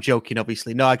that. I'm joking,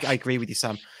 obviously. No, I agree with you,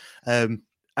 Sam.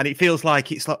 And it feels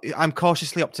like I'm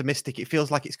cautiously optimistic. It feels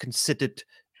like it's considered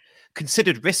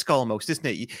risk almost, isn't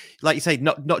it? Like you say,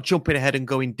 not jumping ahead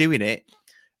and doing it,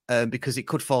 because it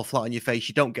could fall flat on your face.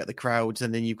 You don't get the crowds,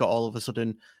 and then you've got all of a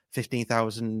sudden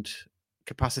 15,000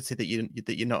 capacity that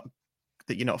you're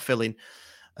not filling.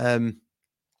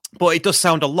 But it does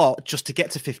sound a lot just to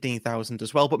get to 15,000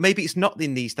 as well. But maybe it's not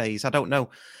in these days. I don't know.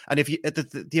 And if you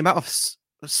the amount of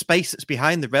space that's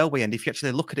behind the railway end, if you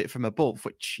actually look at it from above,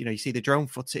 which you see the drone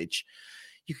footage,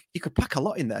 you could pack a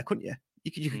lot in there, couldn't you?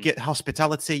 You could get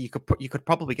hospitality. You could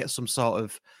probably get some sort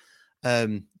of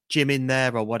gym in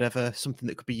there or whatever, something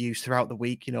that could be used throughout the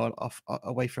week.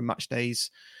 Away from match days.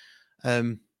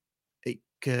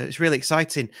 It's really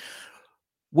exciting.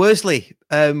 Worsley,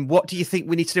 what do you think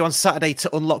we need to do on Saturday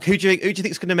to unlock? Who do you think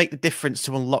is going to make the difference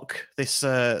to unlock this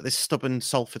stubborn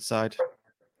Salford side?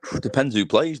 Depends who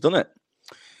plays, doesn't it?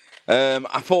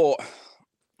 I thought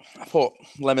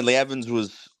Lemon-Lee Evans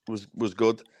was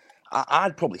good.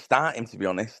 I'd probably start him, to be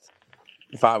honest,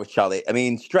 if I was Charlie. I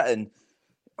mean, Stretton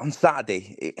on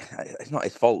Saturday, it's not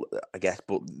his fault, I guess,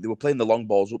 but they were playing the long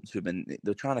balls up to him, and they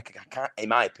were trying to, in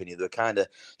my opinion, they were kind of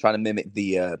trying to mimic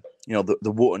the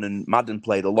Wootton and Madden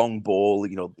play, the long ball.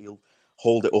 He'll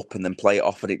hold it up and then play it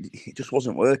off, and it just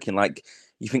wasn't working. Like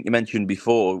you mentioned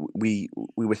before, we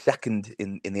were second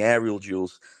in the aerial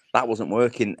duels. That wasn't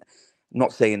working. I'm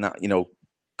not saying that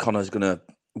Connor's going to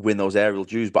win those aerial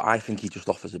duels, but I think he just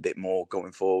offers a bit more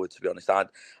going forward. To be honest,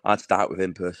 I'd start with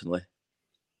him personally.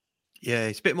 Yeah,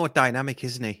 it's a bit more dynamic,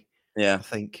 isn't he? Yeah, I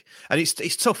think, and it's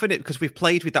tough, isn't it? Because we've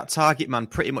played with that target man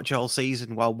pretty much all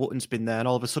season while Wootton's been there, and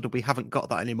all of a sudden we haven't got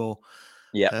that anymore.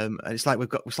 Yeah, and it's like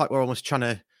we're almost trying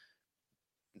to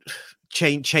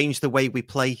change the way we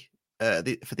play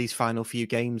for these final few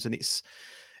games, and it's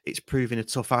proving a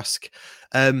tough ask.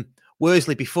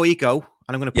 Worsley, before you go,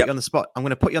 and I'm going to put you on the spot. I'm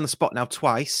going to put you on the spot now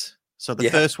twice. So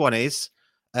the first one is,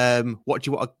 what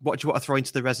do you want to throw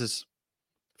into the Rezzers?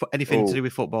 For anything to do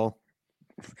with football?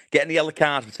 Getting the yellow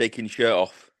card for taking your shirt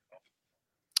off.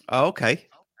 Oh, okay.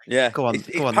 Yeah, go on. It's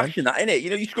passion, that, isn't it?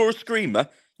 You score a screamer,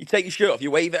 you take your shirt off,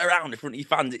 you wave it around in front of your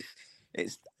fans.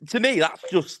 It's to me, that's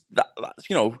just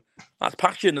that's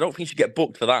passion. I don't think you should get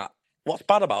booked for that. What's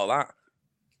bad about that?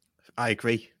 I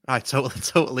agree. I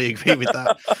totally agree with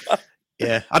that.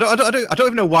 Yeah, I don't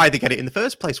even know why they get it in the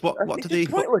first place. What do they?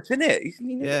 It's pointless, isn't it?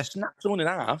 Yeah, snap someone in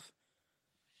half.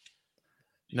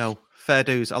 No, fair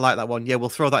dues. I like that one. Yeah, we'll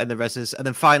throw that in the Rezzers. And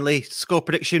then finally, score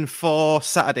prediction for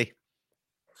Saturday.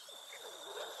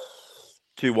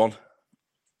 2-1.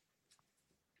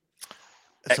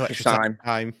 So extra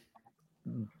time.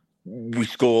 We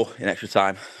score in extra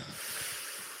time.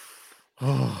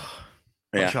 Oh,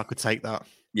 Yeah. not sure I could take that.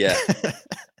 Yeah.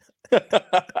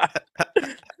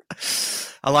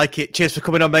 I like it. Cheers for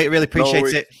coming on, mate. Really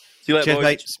appreciate it. See you later, Cheers, boys.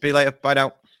 mate. See you later. Bye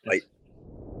now. Bye.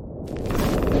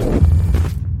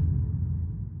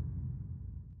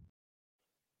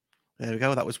 There we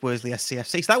go. That was Worsley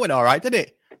SCFC. So that went all right, didn't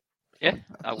it? Yeah,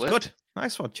 that was good.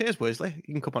 Nice one. Cheers, Worsley.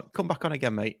 You can come back on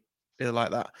again, mate. Really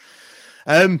like that.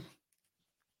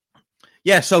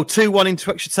 Yeah. So 2-1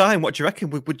 into extra time. What do you reckon?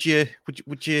 Would you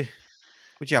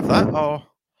have that or?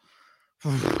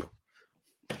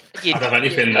 I'd have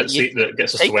anything that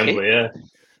gets us to Wembley. Yeah.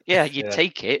 Yeah, you'd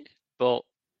take it, but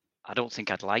I don't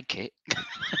think I'd like it.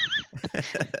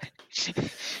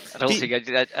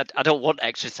 I don't want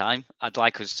extra time. I'd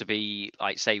like us to be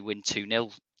like, say, win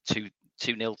 2-0, 2-0,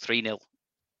 3-0,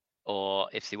 or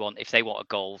if they want a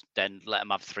goal, then let them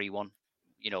have 3-1.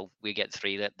 We get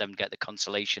 3, let them get the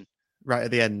consolation. Right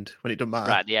at the end when it doesn't matter.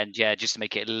 Right at the end, yeah, just to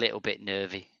make it a little bit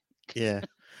nervy. Yeah,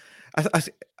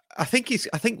 I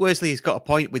think Worsley's got a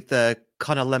point with the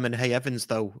Connor Lemon-Hay Evans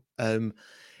though.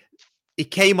 He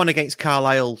came on against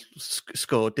Carlisle,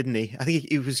 scored, didn't he? I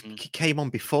think he came on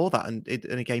before that and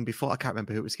in a game before. I can't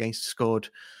remember who it was against. Scored.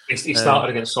 He started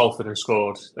against Salford and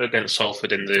scored against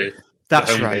Salford in the.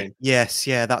 That's the right. Game. Yes,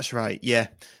 yeah, that's right. Yeah.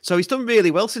 So he's done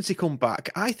really well since he come back.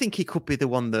 I think he could be the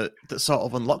one that sort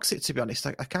of unlocks it. To be honest,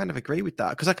 I kind of agree with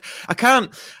that because I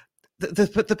can't.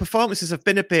 The performances have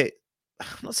been a bit, I'm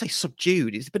not say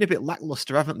subdued. It's been a bit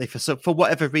lackluster, haven't they? For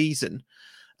whatever reason,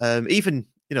 even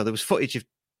there was footage of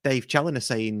Dave Challoner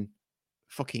saying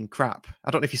 "fucking crap."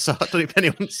 I don't know if you saw. I don't know if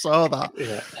anyone saw that.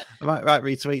 Yeah. I might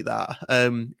retweet that.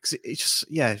 Because it's just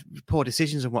poor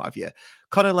decisions and what have you.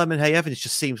 Connor Lemon-Hay Evans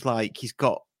just seems like he's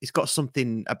got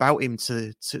something about him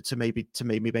to maybe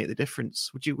make the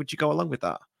difference. Would you go along with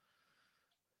that?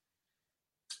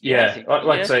 Yeah,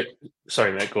 I say.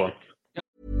 Sorry, mate. Go on.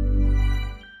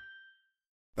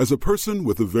 As a person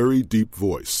with a very deep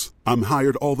voice, I'm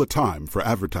hired all the time for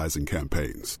advertising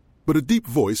campaigns. But a deep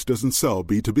voice doesn't sell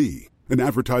B2B, and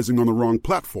advertising on the wrong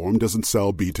platform doesn't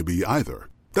sell B2B either.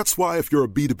 That's why if you're a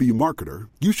B2B marketer,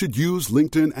 you should use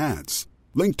LinkedIn ads.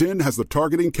 LinkedIn has the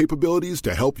targeting capabilities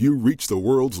to help you reach the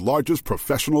world's largest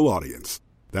professional audience.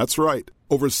 That's right,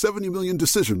 over 70 million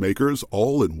decision makers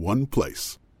all in one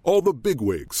place. All the big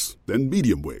wigs, then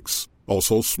medium wigs,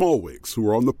 also small wigs who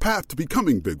are on the path to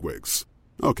becoming big wigs.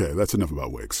 Okay, that's enough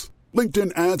about wigs.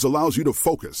 LinkedIn ads allows you to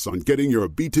focus on getting your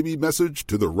B2B message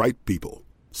to the right people.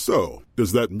 So,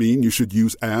 does that mean you should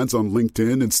use ads on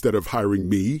LinkedIn instead of hiring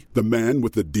me, the man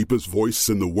with the deepest voice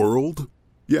in the world?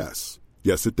 Yes.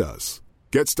 Yes, it does.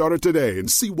 Get started today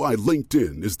and see why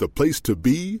LinkedIn is the place to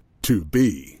be to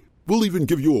be. We'll even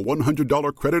give you a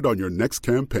 $100 credit on your next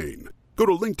campaign. Go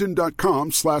to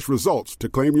linkedin.com/results to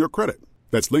claim your credit.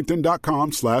 That's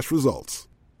linkedin.com/results.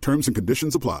 Terms and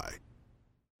conditions apply.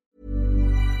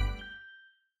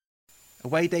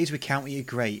 Away days with County are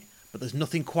great, but there's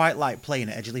nothing quite like playing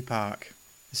at Edgeley Park.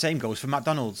 The same goes for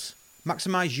McDonald's.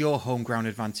 Maximise your home ground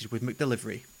advantage with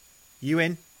McDelivery. You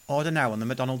in? Order now on the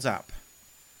McDonald's app.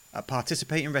 At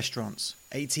participating restaurants,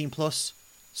 18 plus,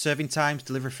 serving times,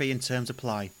 delivery fee and terms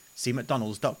apply. See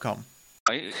mcdonalds.com.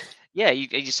 Yeah,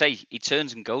 you say he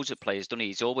turns and goes at players, doesn't he?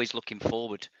 He's always looking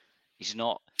forward. He's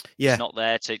not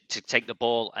there to take the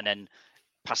ball and then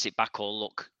pass it back or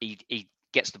look. He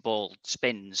gets the ball,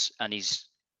 spins, and he's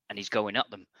going at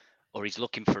them, or he's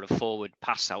looking for a forward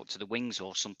pass out to the wings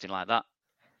or something like that.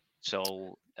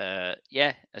 So as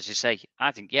you say,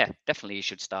 I think definitely he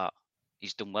should start.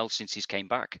 He's done well since he's came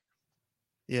back.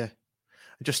 Yeah,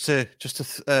 just to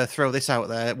throw this out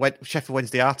there, Sheffield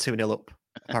Wednesday are 2-0 up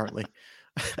apparently.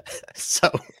 So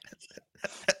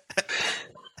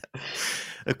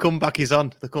the comeback is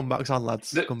on. The comeback's on,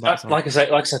 lads. Like I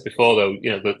said before, though,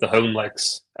 the home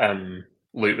legs.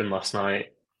 Luton last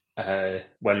night,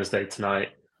 Wednesday tonight.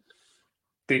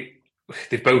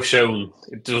 They've both shown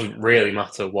it doesn't really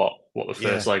matter what the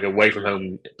first leg away from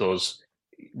home does.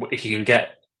 If you can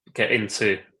get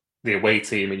into the away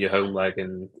team in your home leg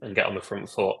and get on the front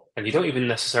foot, and you don't even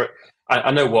necessarily.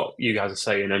 I know what you guys are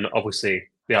saying, and obviously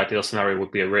the ideal scenario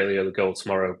would be a really early goal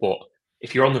tomorrow. But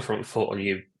if you're on the front foot and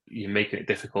you're making it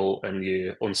difficult and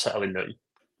you're unsettling them,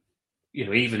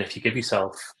 even if you give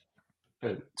yourself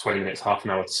 20 minutes, half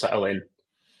an hour to settle in,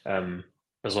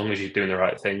 as long as you're doing the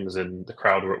right things and the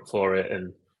crowd are up for it,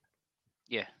 and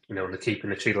they're keeping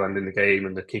the Cheadle end in the game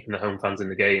and they're keeping the home fans in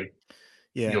the game,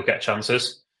 you'll get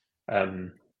chances.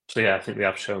 So yeah, I think they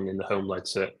have shown in the home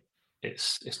legs that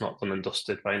it's not done and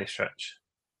dusted by any stretch.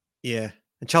 Yeah,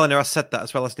 and Challoner has said that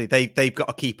as well, hasn't he? They've got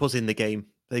to keep us in the game.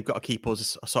 They've got to keep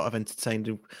us sort of entertained,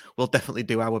 and we'll definitely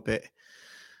do our bit.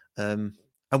 And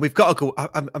we've got to go.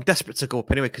 I'm desperate to go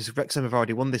up anyway because Wrexham have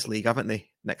already won this league, haven't they?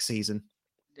 Next season.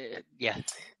 Yeah.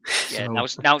 So...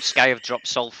 Now Sky have dropped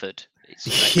Salford. It's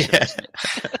Wrexham, isn't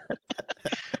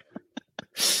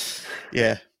it?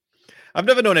 Yeah. I've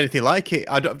never known anything like it.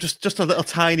 I'm just a little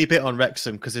tiny bit on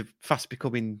Wrexham because they're fast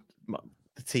becoming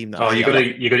the team that. Oh, you're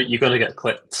gonna get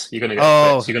clipped. You're gonna get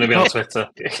clipped. You're gonna be on Twitter.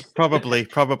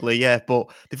 Probably, yeah. But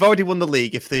they've already won the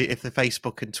league. If the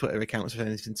Facebook and Twitter accounts are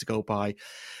anything to go by,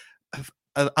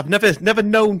 I've never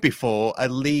known before a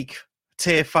league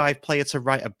tier 5 player to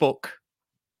write a book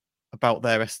about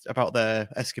their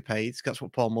escapades. That's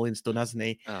what Paul Mullins done, hasn't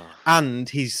he? Oh. And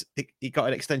he got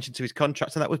an extension to his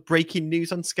contract, and that was breaking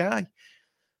news on Sky.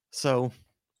 So,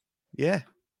 yeah.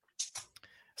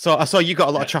 So I saw you got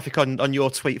a lot of traffic on your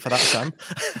tweet for that, Sam.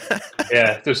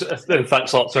 Yeah,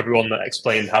 thanks a lot to everyone that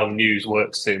explained how news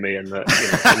works to me, and that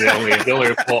the only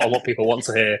report on what people want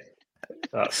to hear.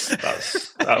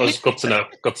 That was good to know.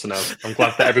 Good to know. I'm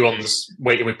glad that everyone's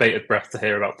waiting with bated breath to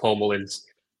hear about Paul Mullins'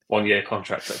 1-year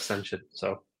contract extension.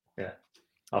 So yeah,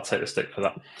 I'll take the stick for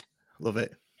that. Love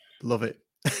it.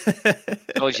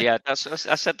 Oh yeah, I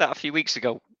said that a few weeks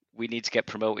ago. We need to get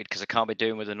promoted because I can't be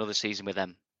doing with another season with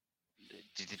them.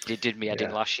 They did me head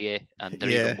in last year, and they're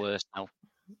even worse now.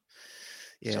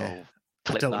 Yeah,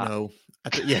 so, I don't that. know.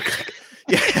 Yeah.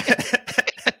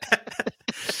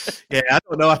 Yeah, I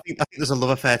don't know. I think there's a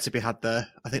love affair to be had there.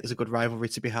 I think there's a good rivalry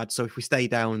to be had. So if we stay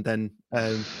down, then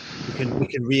we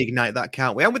can reignite that,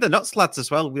 can't we? And with the Notts lads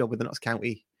as well. With the Notts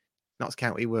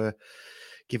County were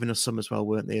giving us some as well,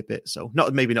 weren't they? A bit. So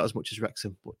maybe not as much as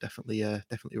Wrexham, but definitely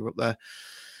were up there.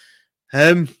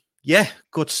 Yeah,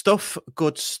 good stuff.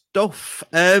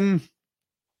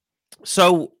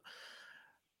 So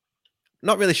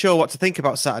not really sure what to think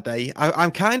about Saturday.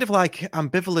 I'm kind of like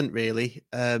ambivalent, really.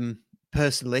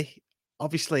 Personally,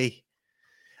 obviously,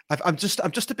 I'm just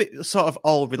a bit sort of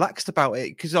all relaxed about it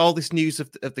because all this news of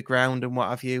the ground and what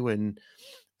have you, and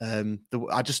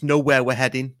I just know where we're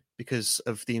heading because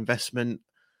of the investment.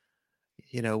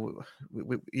 You know,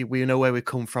 we know where we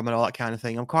come from and all that kind of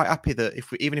thing. I'm quite happy that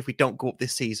even if we don't go up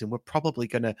this season, we're probably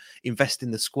going to invest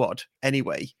in the squad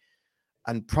anyway,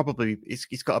 and probably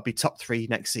it's got to be top 3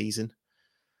 next season.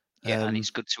 Yeah, and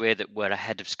it's good to hear that we're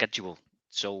ahead of schedule.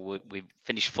 So we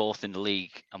finished 4th in the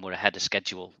league and we're ahead of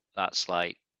schedule. That's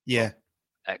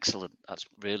excellent. That's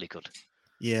really good.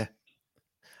 Yeah.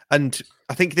 And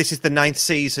I think this is the 9th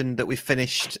season that we've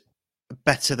finished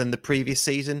better than the previous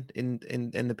season in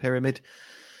the pyramid.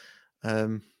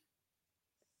 Do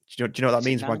you know what that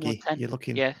means, Waggy? You're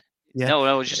looking. Yeah. No,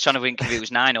 I was just trying to think if it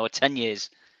was 9 or 10 years.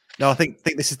 No, I think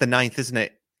this is the 9th, isn't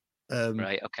it?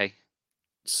 Right. Okay.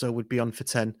 So we'd be on for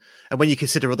 10. And when you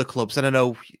consider other clubs, and I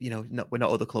know, we're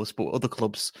not other clubs, but other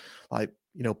clubs like,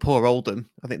 poor Oldham,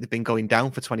 I think they've been going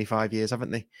down for 25 years, haven't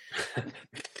they?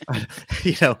 I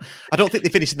don't think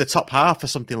they finished in the top half for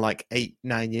something like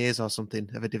 8-9 years or something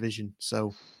of a division.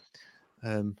 So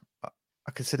I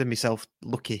consider myself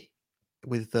lucky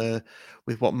with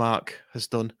what Mark has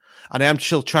done. And I am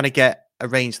still trying to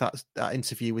arrange that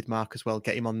interview with Mark as well,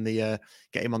 get him on the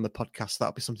podcast.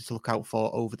 That'll be something to look out for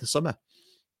over the summer.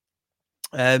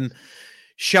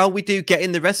 Shall we do Get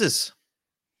In The Rezzers?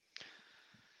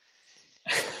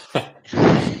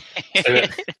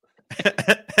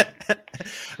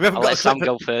 I'll let Sam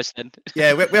go first then.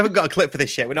 Yeah, we haven't got a clip for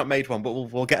this yet. We're not made one, but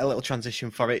we'll get a little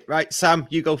transition for it. Right, Sam,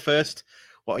 you go first.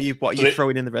 What are you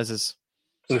throwing in the Rezzers?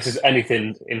 So this is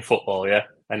anything in football, yeah?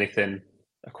 Anything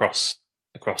across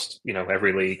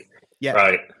every league. Yeah.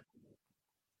 Right.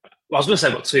 Well, I was going to say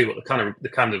about 2, but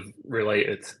they're kind of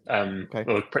related. Okay.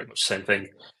 Well, pretty much the same thing.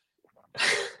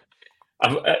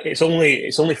 It's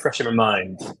only fresh in my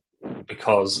mind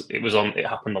because it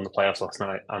happened on the playoffs last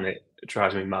night, and it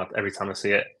drives me mad every time I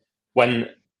see it. When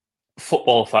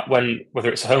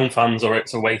whether it's home fans or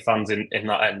it's away fans in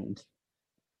that end,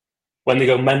 when they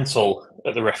go mental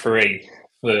at the referee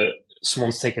for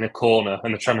someone's taking a corner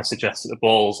and they're trying to suggest that the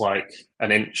ball's like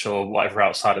an inch or whatever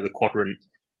outside of the quadrant,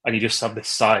 and you just have this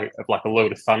sight of like a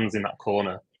load of fans in that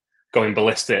corner going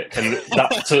ballistic, and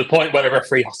that to the point where the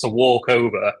referee has to walk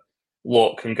over,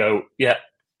 look, and go, "Yeah,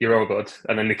 you're all good,"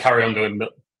 and then they carry on going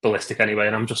ballistic anyway.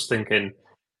 And I'm just thinking,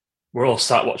 we're all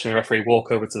sat watching the referee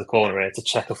walk over to the corner here to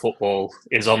check a football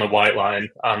is on the white line,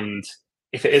 and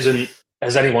if it isn't,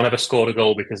 has anyone ever scored a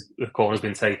goal because the corner's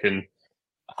been taken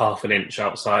half an inch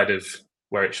outside of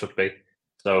where it should be?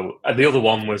 So the other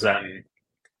one was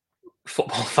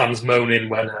football fans moaning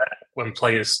when when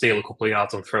players steal a couple of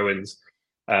yards on throw-ins.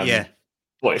 Yeah.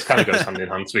 Well, it kind of goes hand in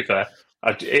hand, to be fair.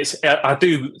 I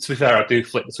do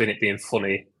flip between it being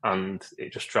funny and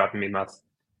it just driving me mad.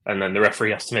 And then the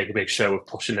referee has to make a big show of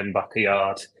pushing them back a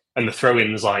yard, and the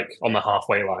throw-in's like on the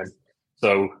halfway line.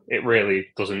 So it really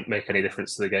doesn't make any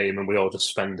difference to the game, and we all just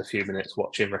spend a few minutes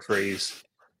watching referees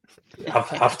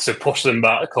have to push them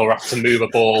back or have to move a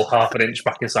ball half an inch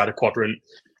back inside a quadrant.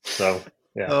 So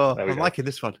yeah, I'm liking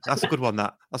this one. That's a good one.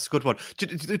 That's a good one.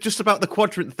 Just about the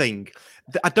quadrant thing.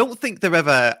 I don't think they're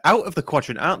ever out of the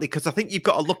quadrant, aren't they? Because I think you've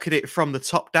got to look at it from the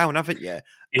top down, haven't you?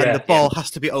 And the ball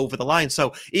has to be over the line.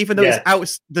 So even though it's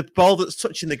out, the ball that's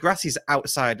touching the grass is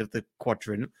outside of the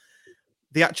quadrant.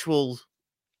 The actual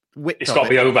width. It's got to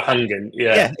be overhanging.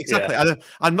 Yeah, exactly. Yeah.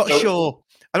 I'm not sure.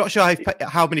 I'm not sure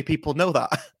how many people know that.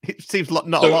 It seems not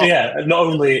a lot. Yeah, not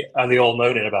only are they all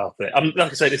moaning about it,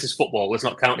 like I say, this is football. It's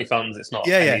not county fans. It's not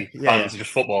any fans. It's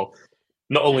just football.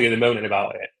 Not only are they moaning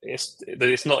about it,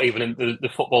 it's not even the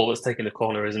football that's taking the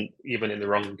corner isn't even in the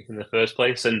wrong in the first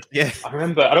place. And I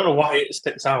remember, I don't know why it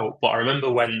sticks out, but I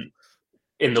remember when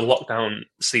in the lockdown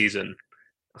season,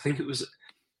 I think it was.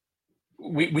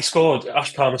 We scored.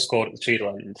 Ash Palmer scored at the Cheadle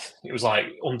end. It was like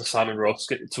under Simon Ross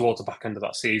towards the back end of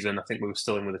that season. I think we were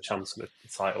still in with a chance of the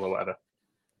title or whatever.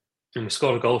 And we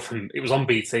scored a goal from. It was on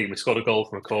BT. We scored a goal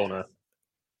from a corner,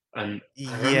 and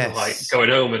I remember like going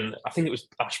home, and I think it was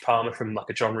Ash Palmer from like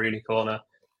a John Rooney corner,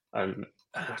 and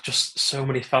just so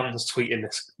many fans tweeting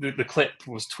this. The clip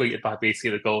was tweeted by BT.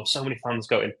 The goal. So many fans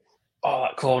going, "Oh,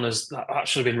 that corner's that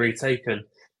should have been retaken."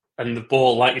 And the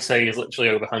ball, like you say, is literally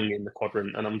overhanging the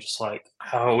quadrant. And I'm just like,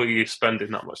 how are you spending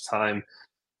that much time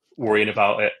worrying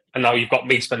about it? And now you've got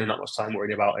me spending that much time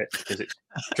worrying about it because it's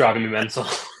driving me mental.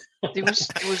 There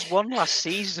was one last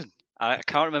season. I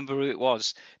can't remember who it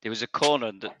was. There was a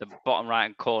corner, the bottom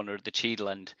right-hand corner of the Cheadle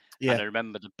end. Yeah. And I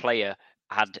remember the player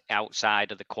had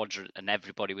outside of the quadrant and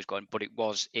everybody was going, but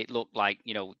it looked like,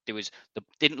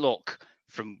 didn't look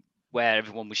from where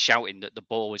everyone was shouting that the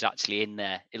ball was actually in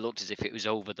there. It looked as if it was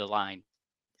over the line.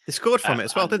 They scored from it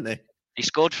as well, didn't they? They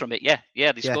scored from it, yeah.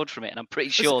 They scored from it, and I'm pretty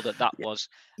sure that was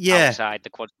outside the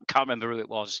quad. I can't remember who it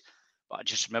was, but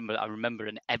I remember,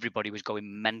 and everybody was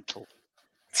going mental.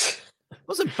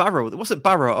 Wasn't Barrow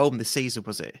at home this season,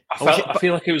 was it? I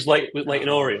feel like it was Leighton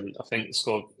Orient. I think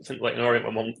scored. I think Leighton Orient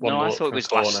won one. No, I thought it was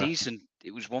last season.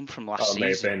 It was one from last season. May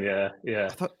have been, yeah.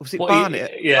 Was it Barnet?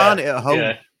 Barnet at home.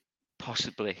 Yeah.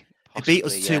 Possibly. They beat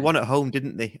us 2-1 at home,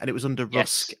 didn't they? And it was under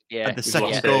Rusk. Yeah. And the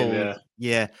second goal,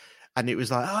 and it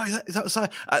was like, is that outside?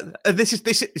 And this is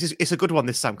it's a good one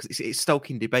this time because it's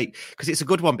stoking debate because it's a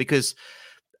good one because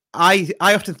I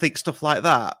often think stuff like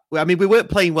that. I mean, we weren't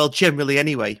playing well generally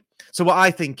anyway. So what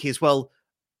I think is, well,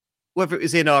 whether it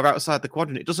was in or outside the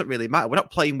quadrant, it doesn't really matter. We're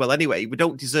not playing well anyway. We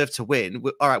don't deserve to win.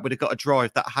 All right, we'd have got a draw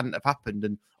if that hadn't have happened,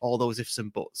 and all those ifs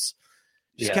and buts.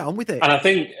 Just get on with it. And I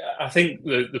think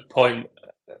the point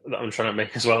that I'm trying to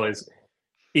make as well is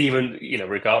even,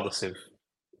 regardless of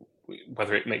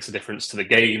whether it makes a difference to the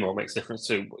game or makes a difference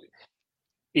to,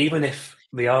 even if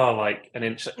they are like an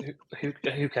inch,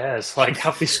 who cares? Like,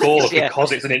 have they scored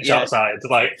because it's an inch outside?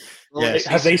 Like,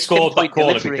 have they scored that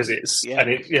corner because it's and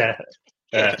it?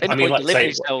 I mean, like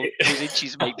say, those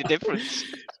inches make the difference.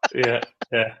 yeah.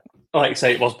 Like you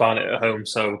say, it was Barnet at home,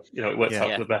 so it worked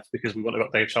out for the best because we wouldn't have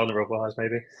got Dave Chandler otherwise,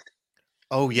 maybe.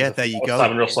 Oh yeah, there you go.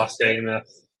 Simon Russ last game there.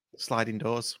 Sliding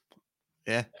doors.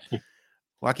 Yeah.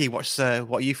 Waggy, what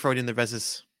are you throwing in the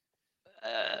Rezzers?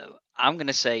 I'm going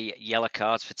to say yellow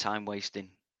cards for time wasting.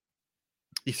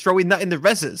 You're throwing that in the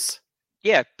Rezzers?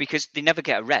 Yeah, because they never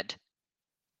get a red.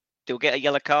 They'll get a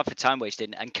yellow card for time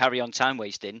wasting and carry on time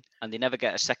wasting, and they never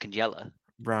get a second yellow.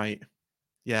 Right.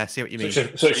 Yeah, I see what you mean. So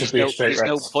it should be a straight red.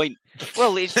 There's no point.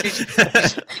 Well, it's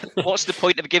what's the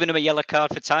point of giving them a yellow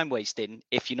card for time wasting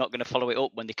if you're not going to follow it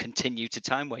up when they continue to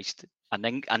time waste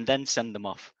and then send them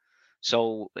off?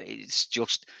 So it's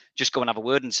just go and have a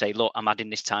word and say, look, I'm adding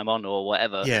this time on or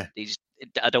whatever. Yeah.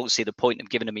 I don't see the point of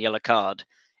giving them a yellow card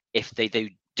if they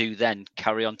do then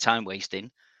carry on time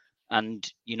wasting,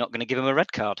 and you're not going to give them a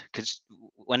red card, because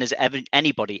when has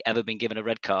anybody ever been given a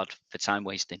red card for time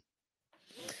wasting?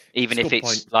 Even if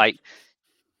it's like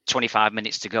 25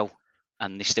 minutes to go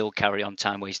and they still carry on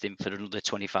time wasting for another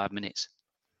 25 minutes.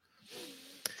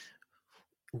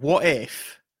 What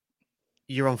if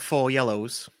you're on 4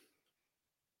 yellows,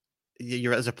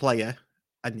 you're as a player,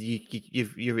 and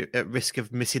you're at risk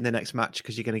of missing the next match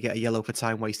because you're going to get a yellow for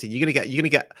time wasting? You're going to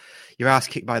get your ass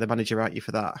kicked by the manager, aren't you,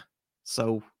 for that?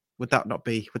 So would that not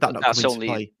come into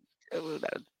play?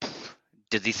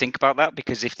 Did they think about that?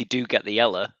 Because if they do get the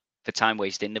yellow for time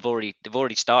wasting, they've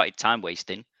already started time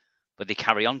wasting, but they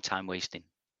carry on time wasting.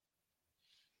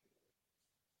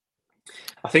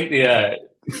 I think I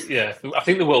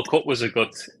think the World Cup was it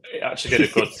actually did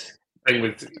a good thing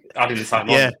with adding the time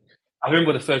on. I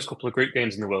remember the first couple of group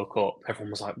games in the World Cup,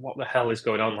 everyone was like, what the hell is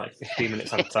going on? Like 15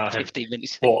 minutes at a time. 15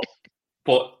 minutes.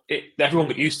 But everyone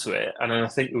got used to it. And then I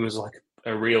think it was like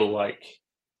a real like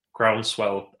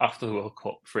groundswell after the World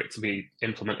Cup for it to be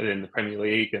implemented in the Premier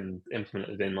League and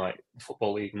implemented in like the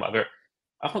Football League and whatever.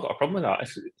 I've not got a problem with that.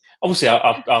 Obviously,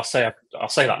 I'll say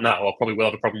that now. I probably will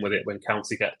have a problem with it when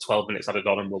County get 12 minutes added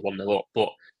on and we're 1-0 up. But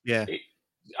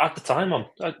add the time on,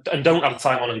 and don't add the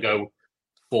time on and go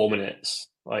 4 minutes.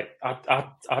 Like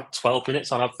add 12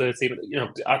 minutes on, add 13 minutes. You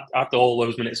know, add all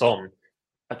those minutes on.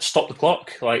 And stop the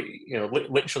clock. Like, you know,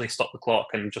 literally stop the clock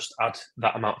and just add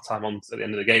that amount of time on at the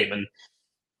end of the game. And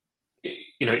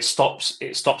you know, it stops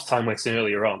time wasting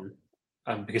earlier on.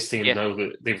 And because teams know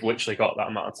that they've literally got that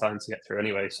amount of time to get through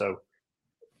anyway. So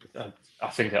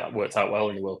I think that worked out well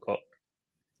in the World Cup.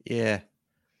 Yeah.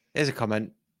 Here's a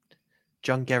comment.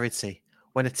 John Gerrity.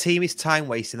 When a team is time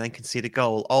wasting and then concede a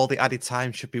goal, all the added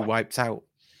time should be wiped out.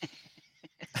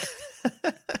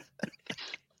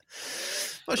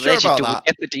 Not sure about that.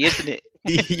 Jeopardy, isn't it?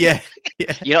 Yeah.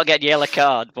 You're not getting a yellow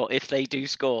card, but if they do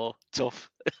score,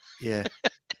 tough. Yeah.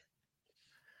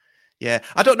 Yeah,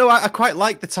 I don't know. I quite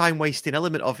like the time wasting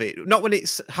element of it. Not when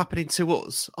it's happening to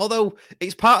us, although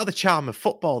it's part of the charm of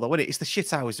football, though, isn't it? It's the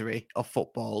shithousery of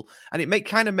football, and it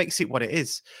kind of makes it what it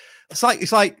is. It's like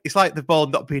the ball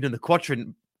not being in the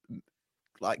quadrant.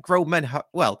 Like grown men,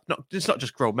 it's not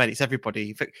just grown men; it's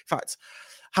everybody. In fact,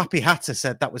 Happy Hatter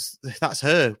said that's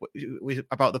her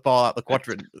about the ball out the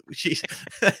quadrant. She's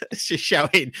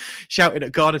shouting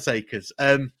at corner takers.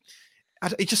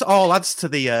 It just all adds to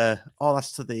the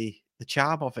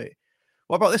charm of it.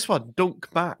 What about this one?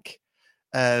 Dunk back.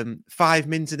 5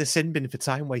 mins in a sin bin for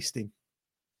time wasting.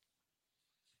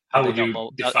 How would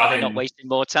you define? Not wasting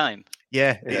more time?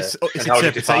 Yeah, it's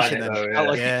interpretation. How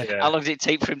long does it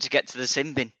take for him to get to the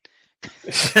sin bin?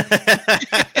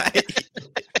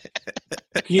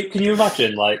 Can you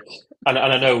imagine, like, and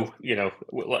I know, you know,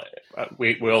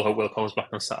 we all hope Will Collins back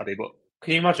on Saturday, but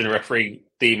can you imagine a referee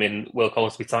deeming Will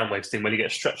Collins to be time wasting when he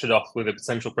gets stretched off with a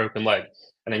potential broken leg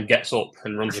and then gets up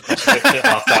and runs across the pitch at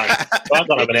half time? Well,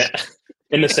 hang on a minute,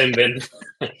 in the sin bin.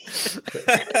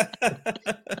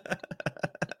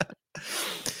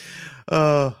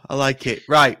 Oh, I like it.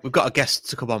 Right, we've got a guest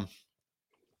to come on.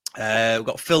 We've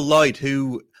got Phil Lloyd,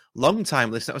 who long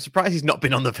time listener. I'm surprised he's not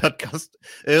been on the podcast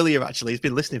earlier. Actually, he's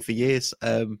been listening for years.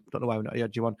 Don't know why we're not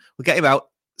had you on. We'll get him out,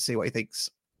 see what he thinks.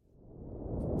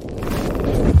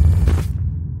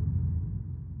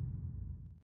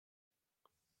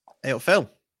 Hey, Phil.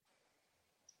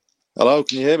 Hello,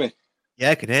 can you hear me? Yeah,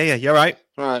 I can hear you. You all right?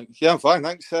 All right. Yeah, I'm fine,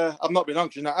 thanks. I've not been on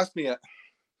because you've not asked me yet.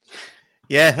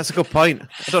 Yeah, that's a good point.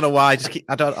 I don't know why.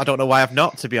 I don't know why I've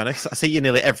not. To be honest, I see you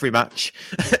nearly every match.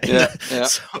 Yeah.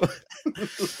 So,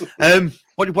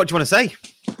 what do you want to say?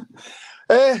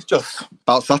 Just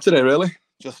about Saturday, really.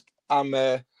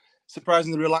 I'm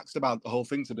surprisingly relaxed about the whole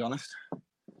thing, to be honest.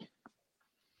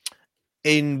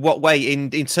 In what way?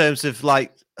 In terms of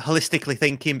like holistically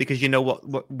thinking, because you know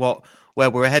what where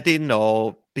we're heading,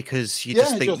 or because you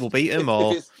just think we'll beat them,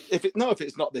 or if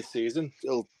it's not this season,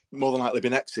 it'll more than likely be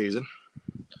next season.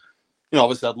 You know,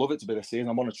 obviously, I'd love it to be this season.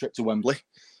 I'm on a trip to Wembley,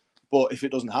 but if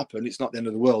it doesn't happen, it's not the end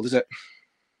of the world, is it?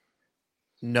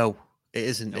 No, it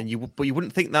isn't. No. And you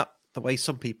wouldn't think that the way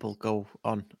some people go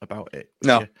on about it.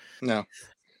 No.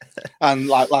 And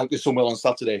like this one will on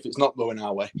Saturday, if it's not going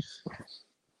our way.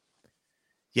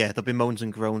 Yeah, there'll be moans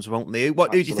and groans, won't there? Who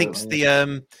do you think's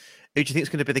the who do you think is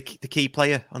going to be the key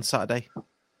player on Saturday?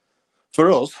 For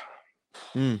us,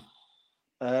 I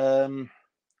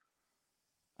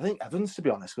think Evans, to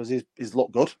be honest, because he's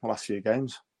looked good the last few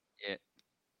games. Yeah.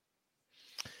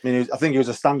 I mean, I think he was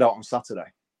a standout on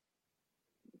Saturday.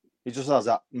 He just has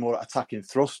that more attacking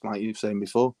thrust, like you've saying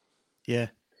before. Yeah.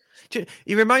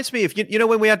 He reminds me of, you know,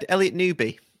 when we had Elliot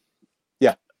Newby.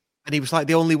 Yeah. And he was like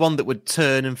the only one that would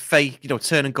turn and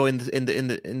go in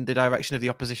the direction of the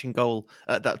opposition goal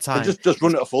at that time. And just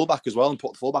run at a fullback as well and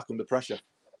put the fullback under pressure.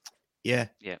 Yeah.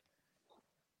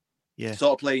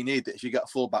 Sort of play you need that if you get a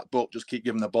fullback, but just keep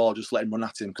giving the ball, just let him run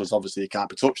at him because obviously he can't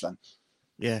be touched then.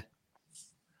 Yeah.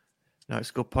 No, it's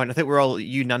a good point. I think we're all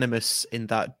unanimous in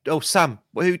that. Oh, Sam,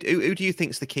 who do you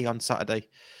think's the key on Saturday? Do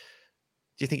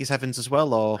you think it's Evans as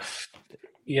well, or?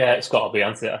 Yeah, it's got to be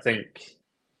Ante. I think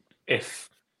you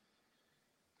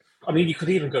could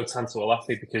even go Tanto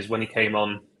Alafi because when he came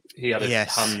on, he had a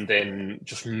hand in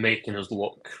just making us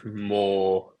look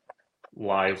more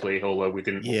lively, although we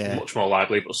didn't look much more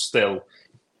lively, but still.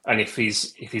 And if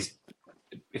he's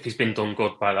if he's been done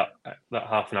good by that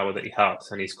half an hour that he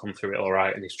has, and he's come through it all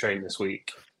right, and he's trained this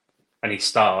week, and he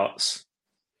starts,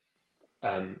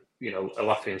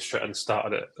 Alafi and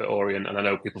started at Orient, and I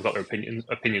know people got their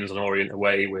opinions on Orient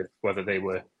away with whether they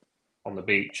were on the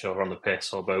beach or on the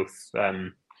piss or both.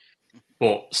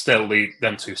 But still,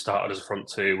 them two started as a front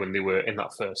two when they were in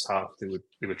that first half. They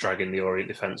were dragging the Orient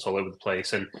defence all over the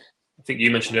place, and I think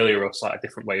you mentioned earlier, Ross, like a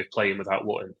different way of playing without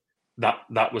Wootton.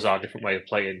 That was our different way of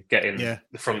playing, getting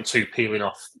the front two peeling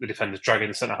off the defenders, dragging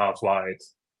the centre halves wide,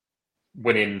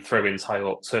 winning throw-ins high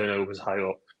up, turnovers high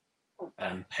up,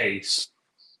 and pace.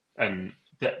 And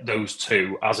those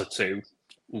two, as a two,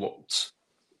 looked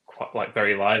quite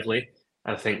very lively.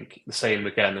 And I think the same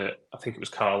again I think it was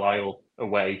Carlisle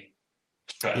away.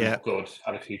 Looked good,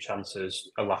 had a few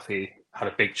chances. Alafi had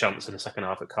a big chance in the second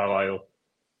half at Carlisle.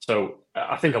 So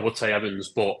I think I would say Evans,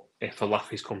 but if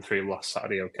Alafi's come through last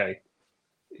Saturday,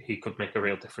 he could make a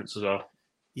real difference as well.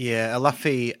 Yeah,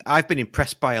 Alafi, I've been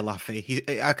impressed by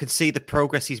Alafi. I can see the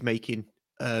progress he's making.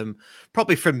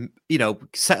 Probably from,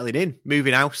 settling in,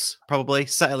 moving house, probably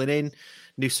settling in,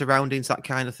 new surroundings, that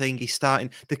kind of thing. He's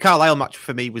starting. The Carlisle match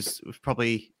for me was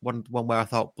probably one where I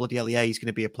thought, bloody hell, yeah, he's going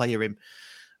to be a player in.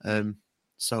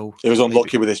 So he was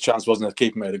unlucky with his chance, wasn't it? The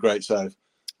keeper made a great save.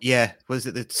 Yeah, was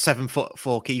it the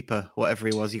 7'4" keeper, whatever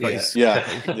he was? He got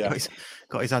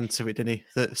got his hand to it, didn't he?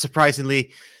 That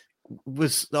surprisingly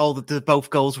was all the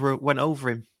both goals went over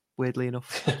him. Weirdly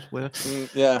enough,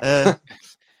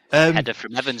 header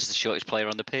from Evans, the shortest player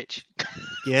on the pitch.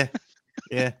 Yeah.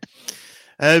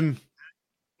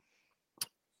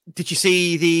 Did you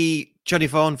see the Johnny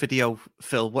Vaughan video,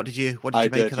 Phil? What did you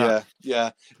make of that?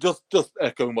 Yeah. Just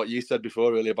echoing what you said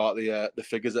before, really, about the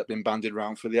figures that have been bandied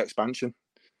around for the expansion.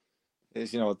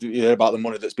 Is you hear about the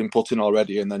money that's been put in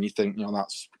already, and then you think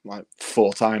that's like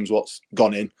 4 times what's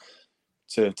gone in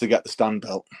to get the stand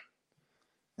built.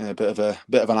 A bit of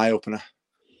an eye opener.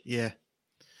 Yeah.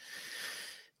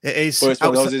 It is. But it's one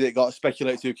of those, it got to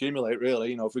speculate to accumulate,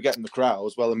 really. If we're getting the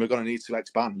crowds, well, then we're going to need to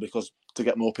expand to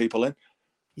get more people in.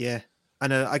 Yeah.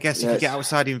 And I guess if you get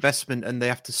outside investment and they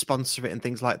have to sponsor it and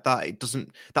things like that, it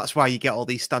doesn't. That's why you get all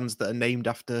these stands that are named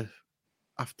after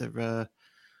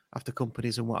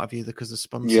companies and what have you, because they're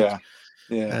sponsored.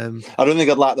 Yeah. I don't think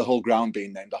I'd like the whole ground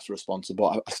being named after a sponsor,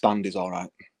 but a stand is all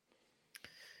right.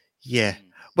 Yeah.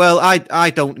 Well, I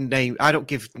don't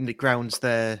give the grounds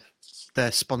their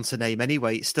sponsor name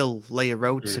anyway. It's still Layer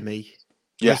Road to me,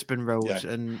 Brisbane Road,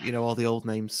 and all the old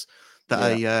names that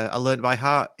I learned by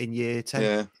heart in year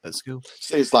 10 at school.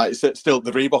 It's still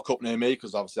the Reebok up near me,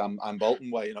 because obviously I'm Bolton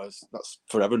way. That's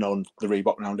forever known, the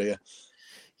Reebok round here.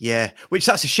 Yeah, which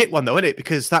that's a shit one though, isn't it?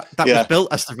 Because that was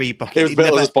built as the Reebok. It was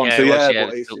built as a sponsor,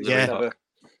 but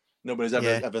nobody's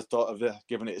ever thought of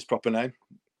giving it its proper name,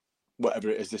 whatever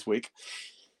it is this week.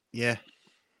 Yeah,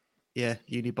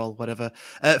 Uniball, whatever.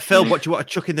 Phil, what do you want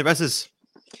to chuck in the Rezzers?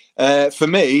 For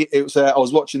me, it was I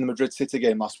was watching the Madrid City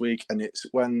game last week, and it's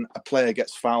when a player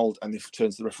gets fouled and they turn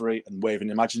to the referee and wave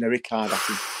an imaginary card at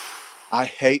him. I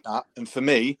hate that, and for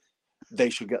me,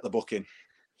 they should get the booking.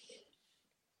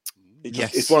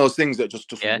 It's one of those things that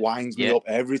just winds me up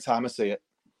every time I see it.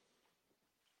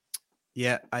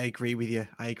 Yeah, I agree with you.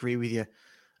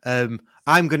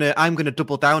 I'm gonna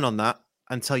double down on that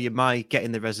and tell you my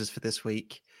getting the Rezzers for this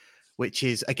week, which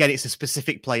is, again, it's a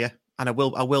specific player, and I've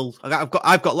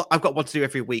got one to do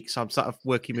every week, so I'm sort of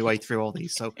working my way through all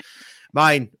these. So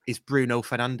mine is Bruno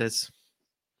Fernandes.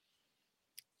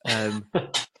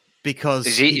 Because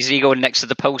is he going next to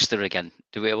the poster again?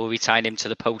 Will we tie him to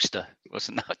the poster?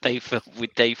 Wasn't that Dave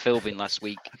Philbin last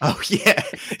week? Oh yeah.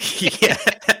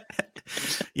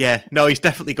 Yeah. No, he's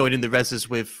definitely going in the Rezzers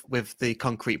with the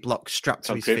concrete block strapped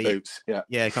to his feet. Boots.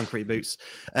 Yeah, concrete boots.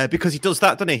 Because he does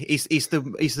that, doesn't he? He's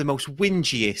the most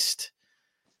whingiest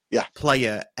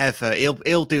player ever.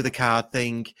 He'll do the card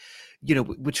thing.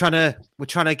 We're trying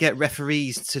to get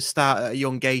referees to start at a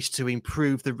young age to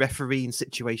improve the refereeing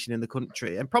situation in the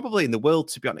country and probably in the world,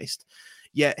 to be honest.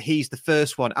 Yet he's the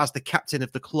first one as the captain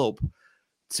of the club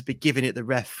to be giving it the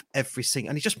ref every single,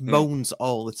 and he just moans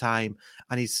all the time,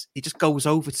 and he just goes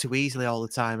over too easily all the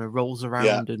time and rolls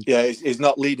around. He's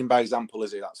not leading by example,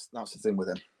 is he? That's the thing with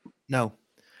him. No.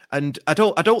 And I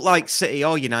don't like City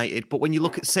or United, but when you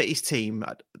look at City's team,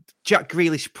 Jack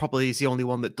Grealish probably is the only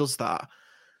one that does that.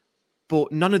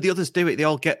 But none of the others do it. They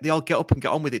all get up and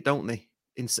get on with it, don't they?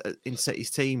 In City's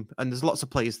team, and there's lots of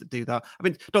players that do that. I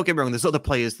mean, don't get me wrong. There's other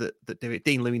players that do it.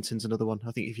 Dean Lewington's another one.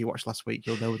 I think if you watched last week,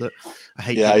 you'll know that I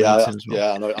hate. Dean Lewington as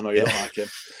well. I know you don't like him.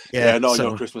 Not on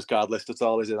your Christmas card list at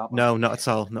all, is it? That one? No, not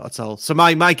at all. So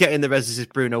my getting the Rezzers is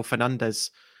Bruno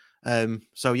Fernandes. I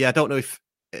don't know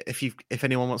if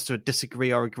anyone wants to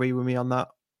disagree or agree with me on that.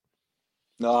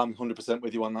 No, I'm 100%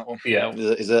 with you on that one. Yeah.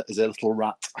 He's a little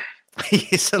rat.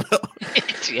 He's a little.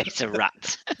 It's a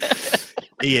rat.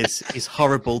 He is. He's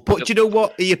horrible. But do you know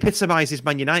what? He epitomises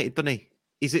Man United, doesn't he?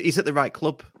 He's at the right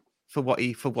club for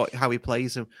how he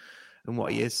plays and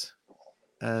what he is.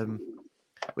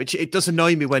 Which it does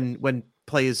annoy me when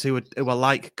players who are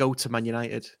like go to Man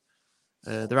United.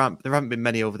 There haven't been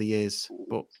many over the years,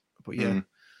 but yeah.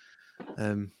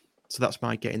 So that's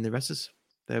my get in the Rezzers.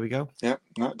 There we go. Yeah,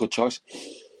 no, good choice.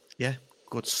 Yeah,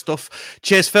 good stuff.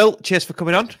 Cheers, Phil. Cheers for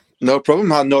coming on. No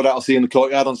problem. I know that I'll see you in the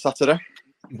courtyard on Saturday.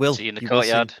 Will see you in the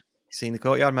courtyard. See you in the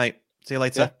courtyard, mate. See you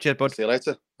later. Yeah. Cheers, bud. See you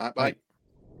later. Right, bye.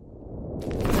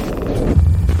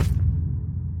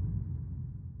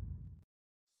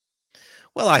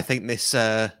 Well, I think this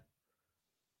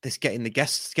getting the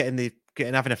guests, having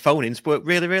a phone in's worked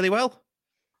really, really well.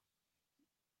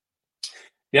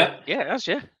 Yeah. Yeah, it has,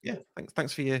 yeah. Yeah.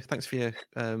 Thanks for your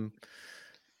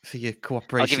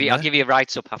cooperation. I'll give you a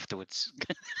write up afterwards.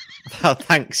 Oh,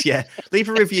 thanks. Yeah, leave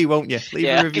a review, won't you? Leave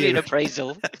a I'll review. give you an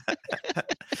appraisal.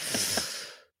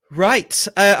 Right.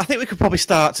 I think we could probably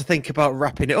start to think about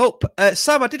wrapping it up.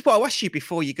 Sam, I did want to ask you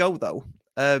before you go though.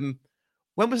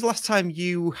 When was the last time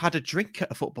you had a drink at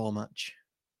a football match?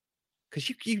 Because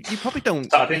you probably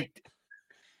don't.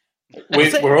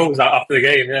 We're always out after the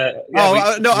game. Yeah.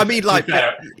 No, I mean like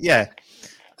yeah.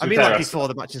 I mean like fair, before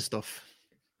the match and stuff.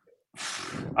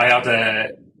 I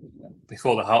had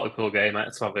before the Hartlepool game. I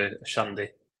had to have a shandy.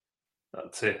 I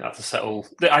had to settle.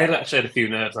 I had actually had a few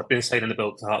nerves. I've been saying in the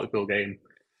build to the Hartlepool game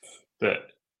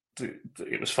that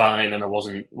it was fine and I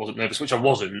wasn't nervous, which I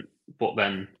wasn't. But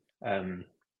then,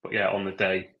 but yeah, on the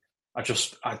day, I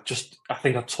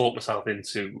think I talked myself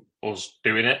into us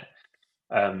doing it.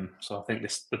 So I think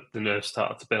the nerves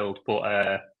started to build.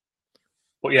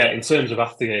 But yeah, in terms of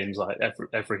after games, like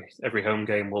every home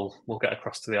game, we'll get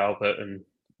across to the Albert,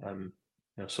 and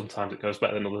sometimes it goes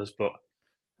better than others. But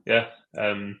yeah,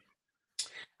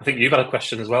 I think you've had a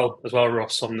question as well,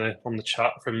 Ross, on the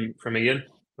chat from Ian.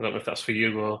 I don't know if that's for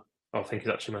you or I think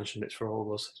he's actually mentioned it's for all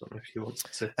of us. I don't know if you want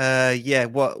to. Yeah.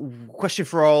 What question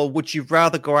for all? Would you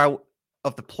rather go out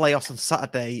of the playoffs on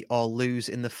Saturday or lose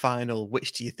in the final?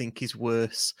 Which do you think is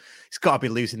worse? It's got to be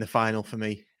losing the final for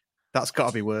me. That's got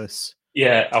to be worse.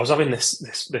 Yeah, I was having this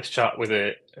chat with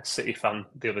a City fan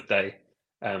the other day.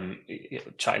 He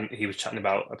was chatting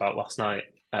about last night,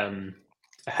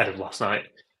 ahead of last night,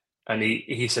 and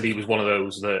he said he was one of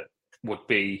those that would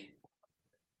be,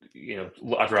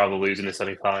 I'd rather lose in the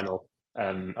semi-final.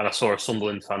 And I saw a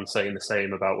Sunderland fan saying the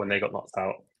same about when they got knocked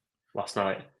out last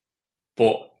night.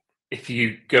 But if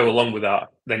you go along with that,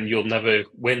 then you'll never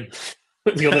win.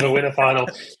 You'll never win a final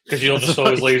because you'll just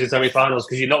always lose in semi-finals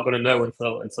because you're not going to know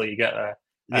until you get there.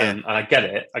 Yeah. And I get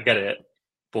it.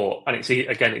 But it's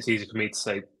easy for me to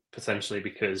say potentially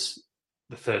because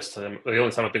the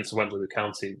only time I've been to Wembley with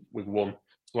County, we've won,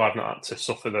 so I've not had to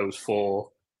suffer those four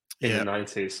in the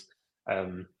 90s.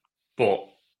 But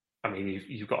I mean,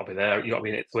 you've got to be there. You've got to be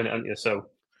in it to win it, haven't you? So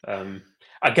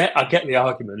I get the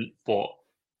argument, but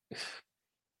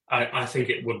I think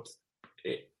it would.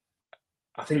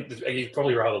 I think you'd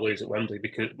probably rather lose at Wembley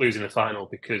because losing the final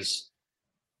because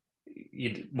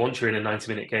once you're in a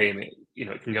 90-minute game,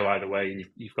 it can go either way, and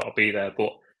you've got to be there.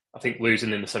 But I think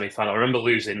losing in the semi-final. I remember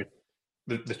losing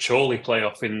the Chorley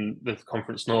playoff in the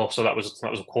Conference North, so that was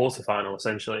a quarter-final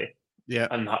essentially. Yeah,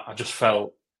 and I just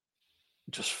felt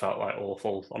like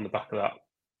awful on the back of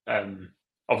that.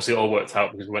 Obviously, it all worked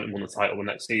out because we went and won the title the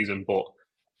next season, but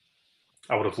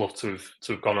I would have loved to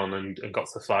have gone on and got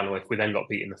to the final. If we then got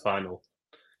beat in the final,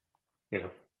 it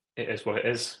is what it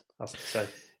is. As I say.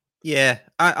 Yeah,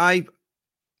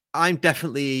 I'm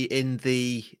definitely in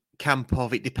the camp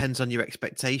of it depends on your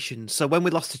expectations. So when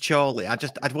we lost to Chorley, I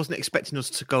wasn't expecting us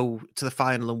to go to the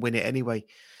final and win it anyway,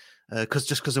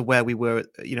 because of where we were,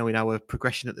 in our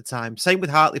progression at the time. Same with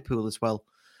Hartlepool as well.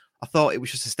 I thought it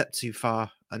was just a step too far,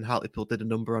 and Hartlepool did a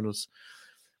number on us.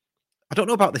 I don't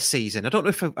know about this season. I don't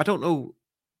know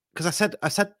because I said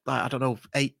I don't know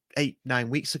 8-9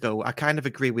 weeks ago. I kind of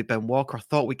agree with Ben Walker. I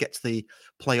thought we'd get to the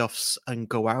playoffs and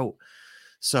go out.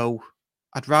 So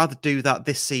I'd rather do that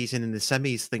this season in the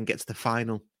semis than get to the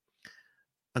final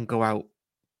and go out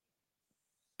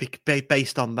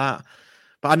based on that.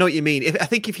 But I know what you mean. I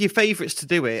think if you're favourites to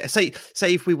do it, say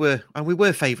if we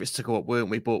were favourites to go up, weren't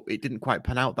we? But it didn't quite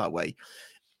pan out that way.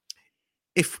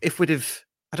 If we'd have,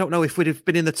 I don't know, if we'd have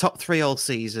been in the top 3 all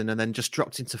season and then just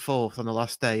dropped into 4th on the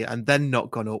last day and then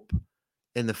not gone up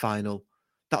in the final,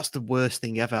 that's the worst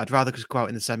thing ever. I'd rather just go out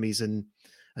in the semis and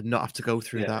not have to go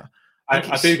through that.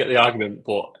 I do get the argument,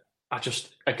 but I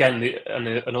just, again,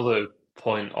 another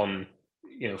point on,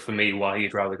 for me, why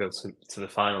you'd rather go to the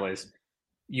final is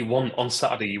you want on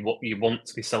Saturday. You want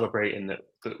to be celebrating that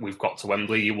we've got to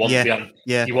Wembley. You want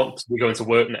you want to be going to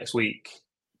work next week,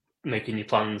 making your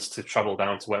plans to travel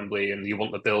down to Wembley, and you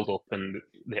want the build up and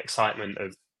the excitement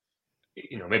of,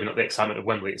 maybe not the excitement of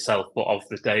Wembley itself, but of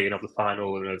the day and of the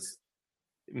final and of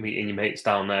meeting your mates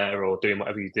down there or doing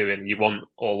whatever you're doing. You want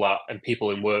all that, and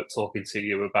people in work talking to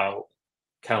you about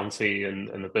county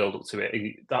and the build up to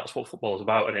it. That's what football is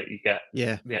about, and you get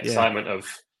the excitement of.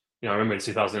 I remember in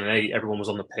 2008, everyone was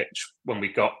on the pitch when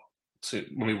we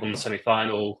won the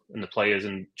semi-final, and the players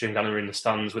and Jim Gannon were in the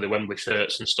stands with the Wembley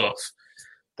shirts and stuff.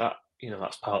 That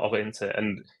that's part of it, isn't it?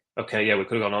 And okay, we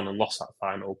could have gone on and lost that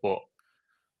final, but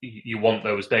you want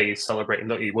those days celebrating,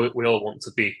 don't you? We all want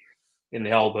to be in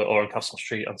the Albert or in Castle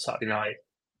Street on Saturday night,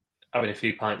 having a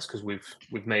few pints because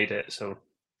we've made it. So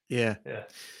yeah.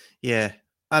 And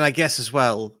I guess as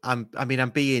well, I'm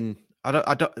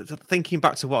thinking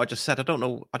back to what I just said. I don't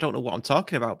know what I'm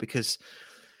talking about because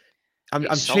I'm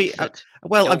treating.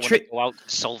 Well, I'm treating. Go out to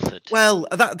Salford. Well,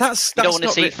 that's. We don't want to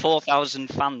see 4,000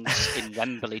 fans in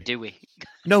Wembley, do we?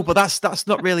 No, but that's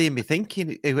not really in me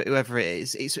thinking. Whoever it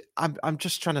is, I'm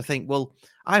just trying to think. Well,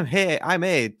 I'm here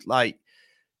like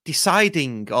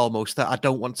deciding almost that I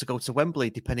don't want to go to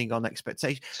Wembley, depending on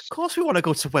expectations. Of course, we want to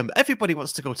go to Wembley. Everybody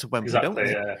wants to go to Wembley, don't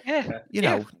they?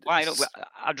 Yeah. Why not?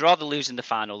 I'd rather lose in the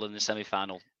final than the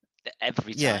semi-final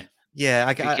every time.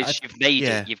 Because you've made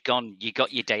it. You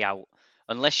got your day out.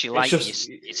 Unless you like your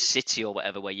city or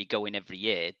whatever, where you go in every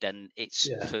year, then it's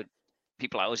for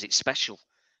people like us. It's special.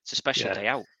 It's a special day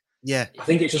out. Yeah, I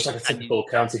think it's just like a typical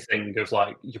county thing of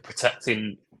like you're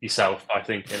protecting yourself by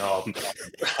thinking,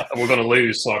 we're going to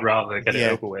lose, so I'd rather get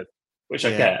it over with, which I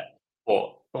get.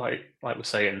 But like we're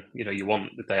saying, you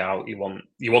want the day out, you want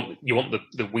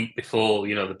the week before,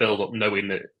 the build up, knowing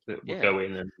that we're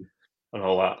going and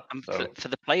all that. And for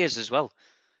the players as well,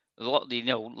 a lot of the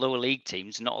lower league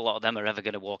teams, not a lot of them are ever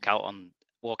going to walk out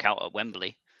at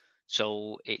Wembley,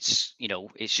 so it's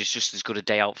it's just as good a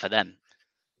day out for them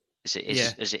as it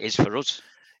is for us.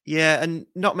 Yeah, and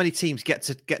not many teams get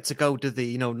to go to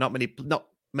the not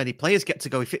many players get to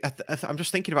go. I'm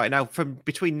just thinking about it now. From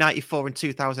between 94 and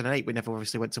 2008, we never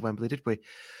obviously went to Wembley, did we?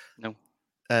 No.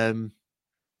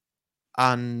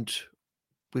 And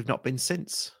we've not been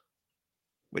since,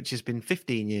 which has been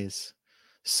 15 years.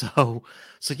 So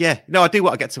yeah. No, I do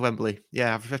want to get to Wembley.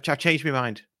 Yeah, I've changed my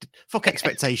mind. Fuck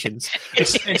expectations.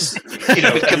 it's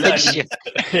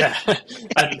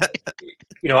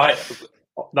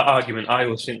that argument I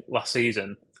was in last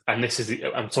season, and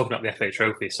I'm talking about the FA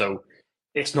Trophy, so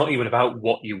it's not even about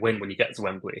what you win when you get to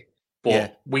Wembley.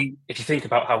 But if you think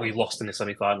about how we lost in the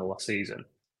semi-final last season,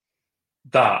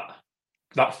 that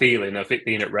feeling of it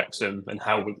being at Wrexham and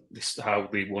how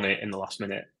we won it in the last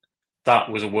minute,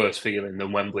 that was a worse feeling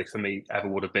than Wembley for me ever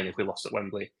would have been if we lost at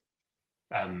Wembley.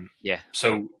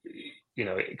 So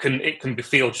it can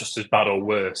feel just as bad or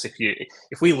worse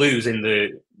if we lose in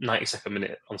the 92nd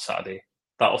minute on Saturday.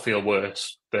 That'll feel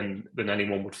worse than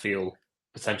anyone would feel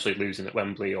potentially losing at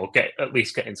Wembley, or at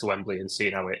least getting to Wembley and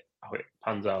seeing how it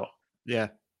pans out. Yeah.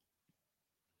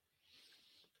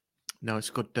 No, it's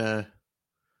good.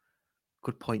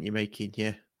 Good point you're making.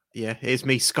 Yeah. Here's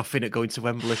me scoffing at going to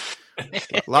Wembley,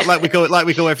 like we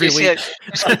go every week.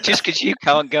 Just because you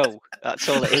can't go, that's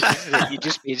all it is. You're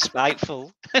just being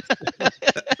spiteful.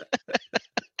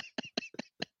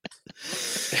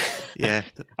 Yeah,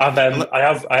 I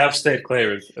have stayed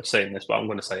clear of saying this, but I'm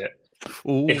going to say it.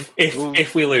 Ooh.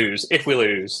 If we lose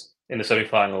in the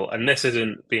semi-final, and this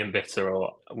isn't being bitter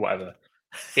or whatever,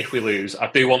 if we lose, I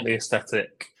do want the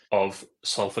aesthetic of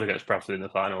Salford against Bradford in the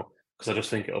final, because I just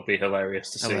think it'll be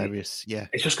hilarious to see. Hilarious, yeah.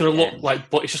 It's just going to look like,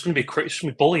 but it's just going to be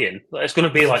bullying. It's going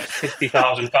to be like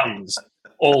 50,000 fans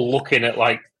all looking at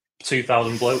like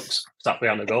 2,000 blokes sat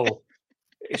behind the goal.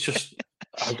 It's just.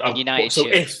 United. So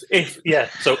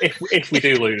if we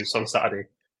do lose on Saturday,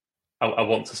 I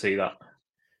want to see that.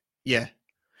 Yeah.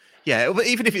 But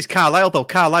even if it's Carlisle, though,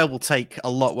 Carlisle will take a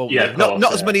lot, won't they?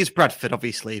 Not as many as Bradford,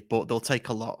 obviously, but they'll take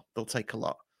a lot. Because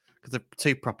they're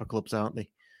two proper clubs, aren't they?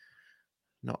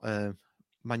 Not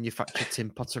manufactured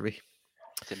tin pottery.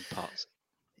 Tin pots.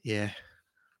 Yeah,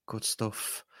 good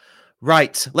stuff.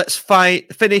 Right, let's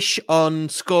finish on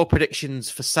score predictions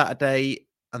for Saturday,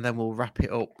 and then we'll wrap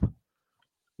it up.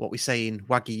 What we saying?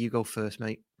 Waggy, you go first,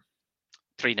 mate.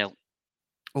 3-0.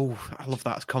 Oh, I love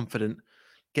that. It's confident.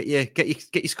 Get your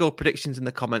score predictions in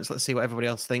the comments. Let's see what everybody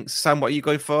else thinks. Sam, what are you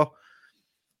going for?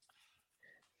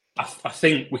 I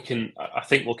think we can. I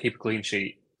think we'll keep a clean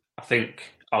sheet. I think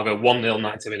I'll go 1-0,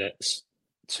 90 minutes,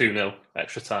 2-0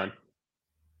 extra time.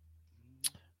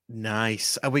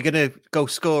 Nice. Are we going to go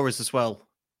scorers as well?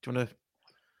 Do you want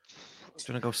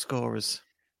to go scorers?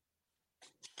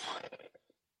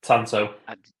 Tanto.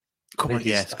 Come on,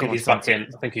 yes. I think he's back in.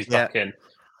 I think he's back in.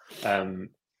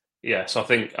 So I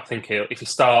think he'll, if he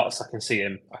starts, I can see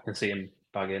him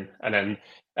bagging, and then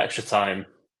extra time.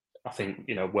 I think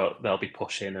they'll be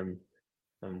pushing, and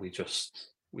we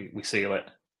seal it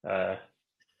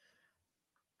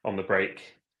on the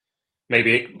break.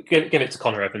 Maybe give it to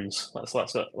Connor Evans. Let's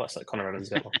let Connor Evans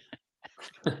get one.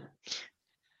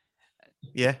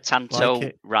 Yeah, Tanto,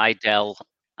 like Rydell,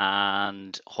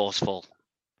 and Horsefall.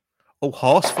 Oh,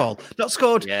 Horsefall. Not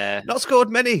scored. Yeah. Not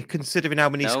scored many, considering how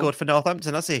many he No. scored for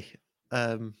Northampton, has he? He's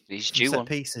from due set one.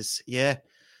 pieces. Yeah.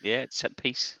 Yeah, it's set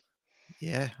piece.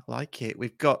 Yeah, I like it.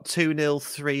 We've got 2-0,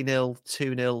 3-0,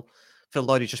 2-0. Phil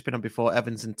Lloyd has just been on before,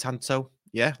 Evans and Tanto.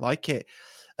 Yeah, like it.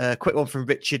 Quick one from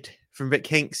Rick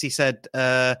Hinks. He said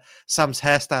Sam's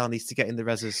hairstyle needs to get in the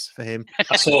Rezzers for him.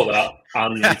 I saw that,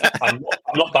 and I'm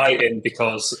not biting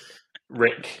because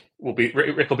Rick will be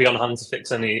on hand to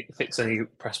fix any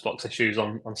press box issues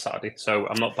on Saturday. So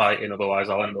I'm not biting. Otherwise,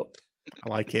 I'll end up. I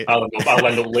like it. I'll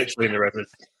end up literally in the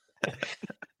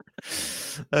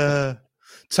Rezzers.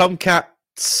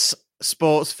 Tomcats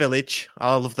Sports Village.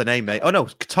 I love the name, mate. Oh no,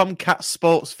 Tomcat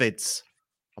Sports Vids.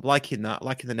 I'm liking that.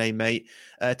 Liking the name, mate.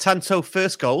 Tanto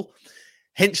first goal.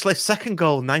 Hinchliffe second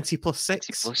goal. 90+6.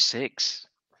 90+6.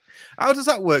 How does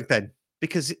that work then?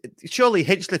 Because surely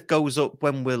Hinchliffe goes up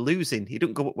when we're losing. He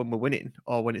don't go up when we're winning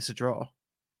or when it's a draw,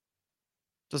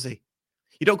 does he?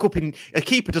 You don't go up in a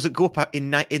keeper doesn't go up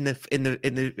in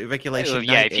the regulation.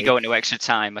 Yeah, if you go into extra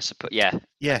time, I suppose. Yeah,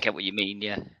 yeah. I get what you mean.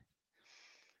 Yeah.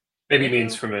 Maybe it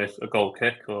means from a goal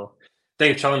kick. Or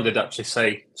Dave Challen did actually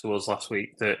say to us last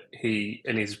week that he,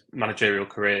 in his managerial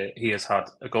career, he has had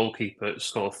a goalkeeper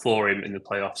score for him in the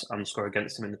playoffs and score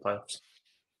against him in the playoffs.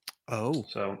 Oh,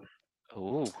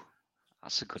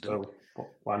 that's a good one.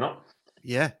 Why not?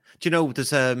 Yeah. Do you know,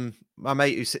 there's my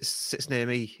mate who sits near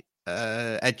me,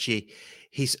 Edgy.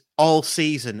 He's all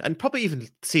season, and probably even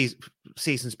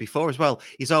seasons before as well,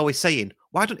 he's always saying,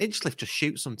 why don't Hinchliffe just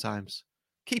shoot sometimes?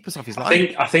 Keep us off his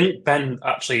line. I think Ben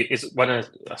actually is, when I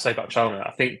say about Chalmers,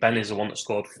 I think Ben is the one that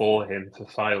scored for him for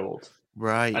Fylde.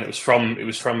 Right. And it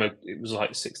was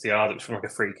like 60 yards, it was from like a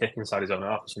free kick inside his own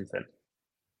half or something.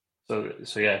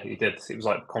 So yeah, he did. It was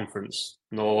like Conference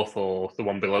North or the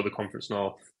one below the Conference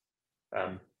North.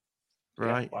 Right.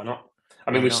 Yeah, why not?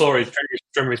 I mean, we saw his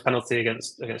penalty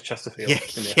against Chesterfield in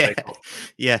the FA Cup.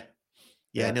 Yeah,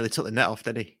 nearly took the net off,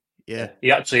 didn't he? Yeah.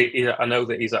 I know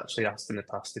that he's actually asked in the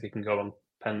past if he can go on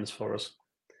pens for us.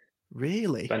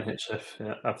 Really? Ben Hinchliffe.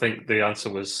 Yeah. I think the answer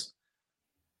was,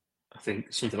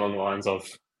 something along the lines of,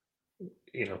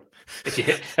 if you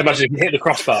hit the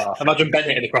crossbar, imagine Ben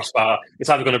hitting the crossbar, it's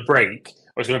either going to break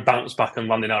or it's going to bounce back and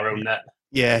land in our own net.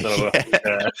 Yeah. So I think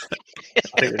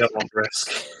we don't want the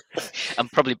risk.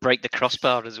 And probably break the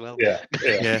crossbar as well. Yeah.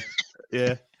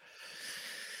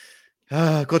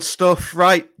 Good stuff.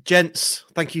 Right, gents,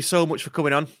 thank you so much for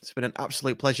coming on. It's been an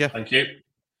absolute pleasure. Thank you.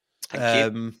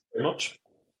 Thank you very much.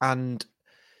 And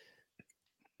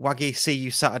Waggy, see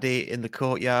you Saturday in the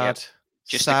courtyard. Yep.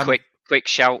 Just Sam, a quick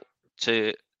shout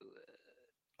to.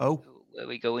 Oh, where are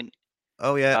we going?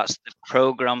 Oh yeah, that's the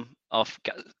programme of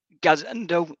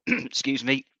Gazendo. Excuse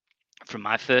me, from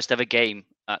my first ever game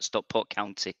at Stockport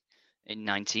County in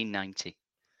 1990.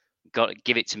 Got to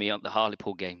give it to me on the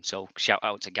Hartlepool game. So shout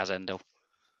out to Gazendo.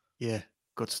 Yeah,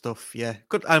 good stuff. Yeah,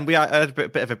 good. And I had a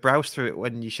bit of a browse through it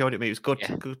when you showed it me. It was good.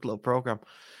 Yeah. Good little program.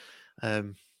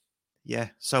 Yeah.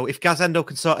 So if Gazendo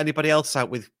can sort anybody else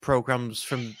out with programs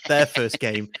from their first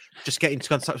game, just get into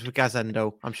contact with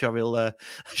Gazendo. I'm sure he'll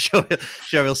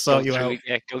he'll sort you out.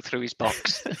 Yeah, go through his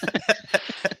box.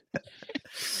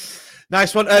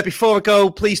 Nice one. Before I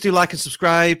go, please do like and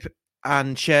subscribe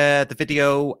and share the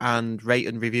video and rate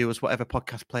and review us, whatever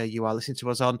podcast player you are listening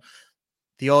to us on.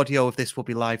 The audio of this will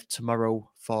be live tomorrow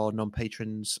for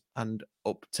non-patrons and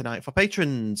up tonight for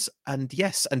patrons. And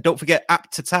yes, and don't forget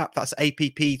App to Tap. That's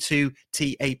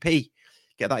APP2TAP.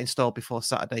 Get that installed before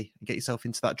Saturday and get yourself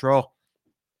into that draw.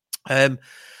 And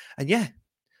yeah,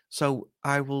 so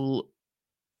I will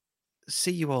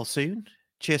see you all soon.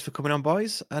 Cheers for coming on,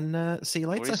 boys, and see you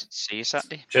later. See you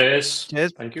Saturday. Cheers.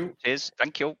 Thank you.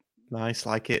 Nice,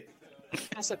 like it.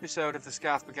 This episode of the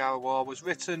Scarf Bagara War was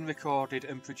written, recorded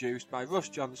and produced by Russ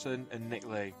Johnson and Nick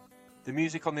Lee. The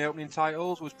music on the opening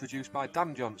titles was produced by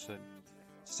Dan Johnson.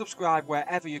 Subscribe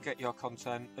wherever you get your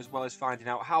content, as well as finding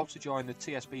out how to join the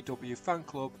TSBW fan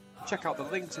club. Check out the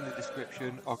links in the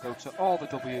description or go to all the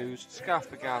W's,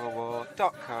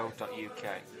 scarfbagarawar.co.uk.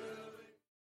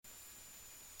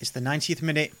 It's the 90th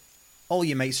minute, all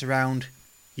your mates around,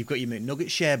 you've got your McNugget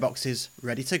share boxes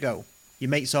ready to go. Your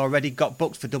mates already got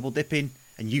booked for double dipping,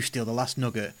 and you steal the last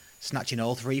nugget. snatching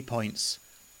all 3 points.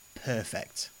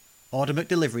 Perfect. Order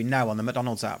McDelivery now on the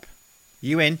McDonald's app.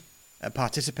 You in? At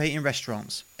participating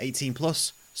restaurants. 18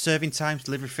 plus. Serving times,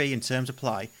 delivery fee and terms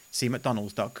apply. See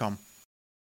mcdonalds.com.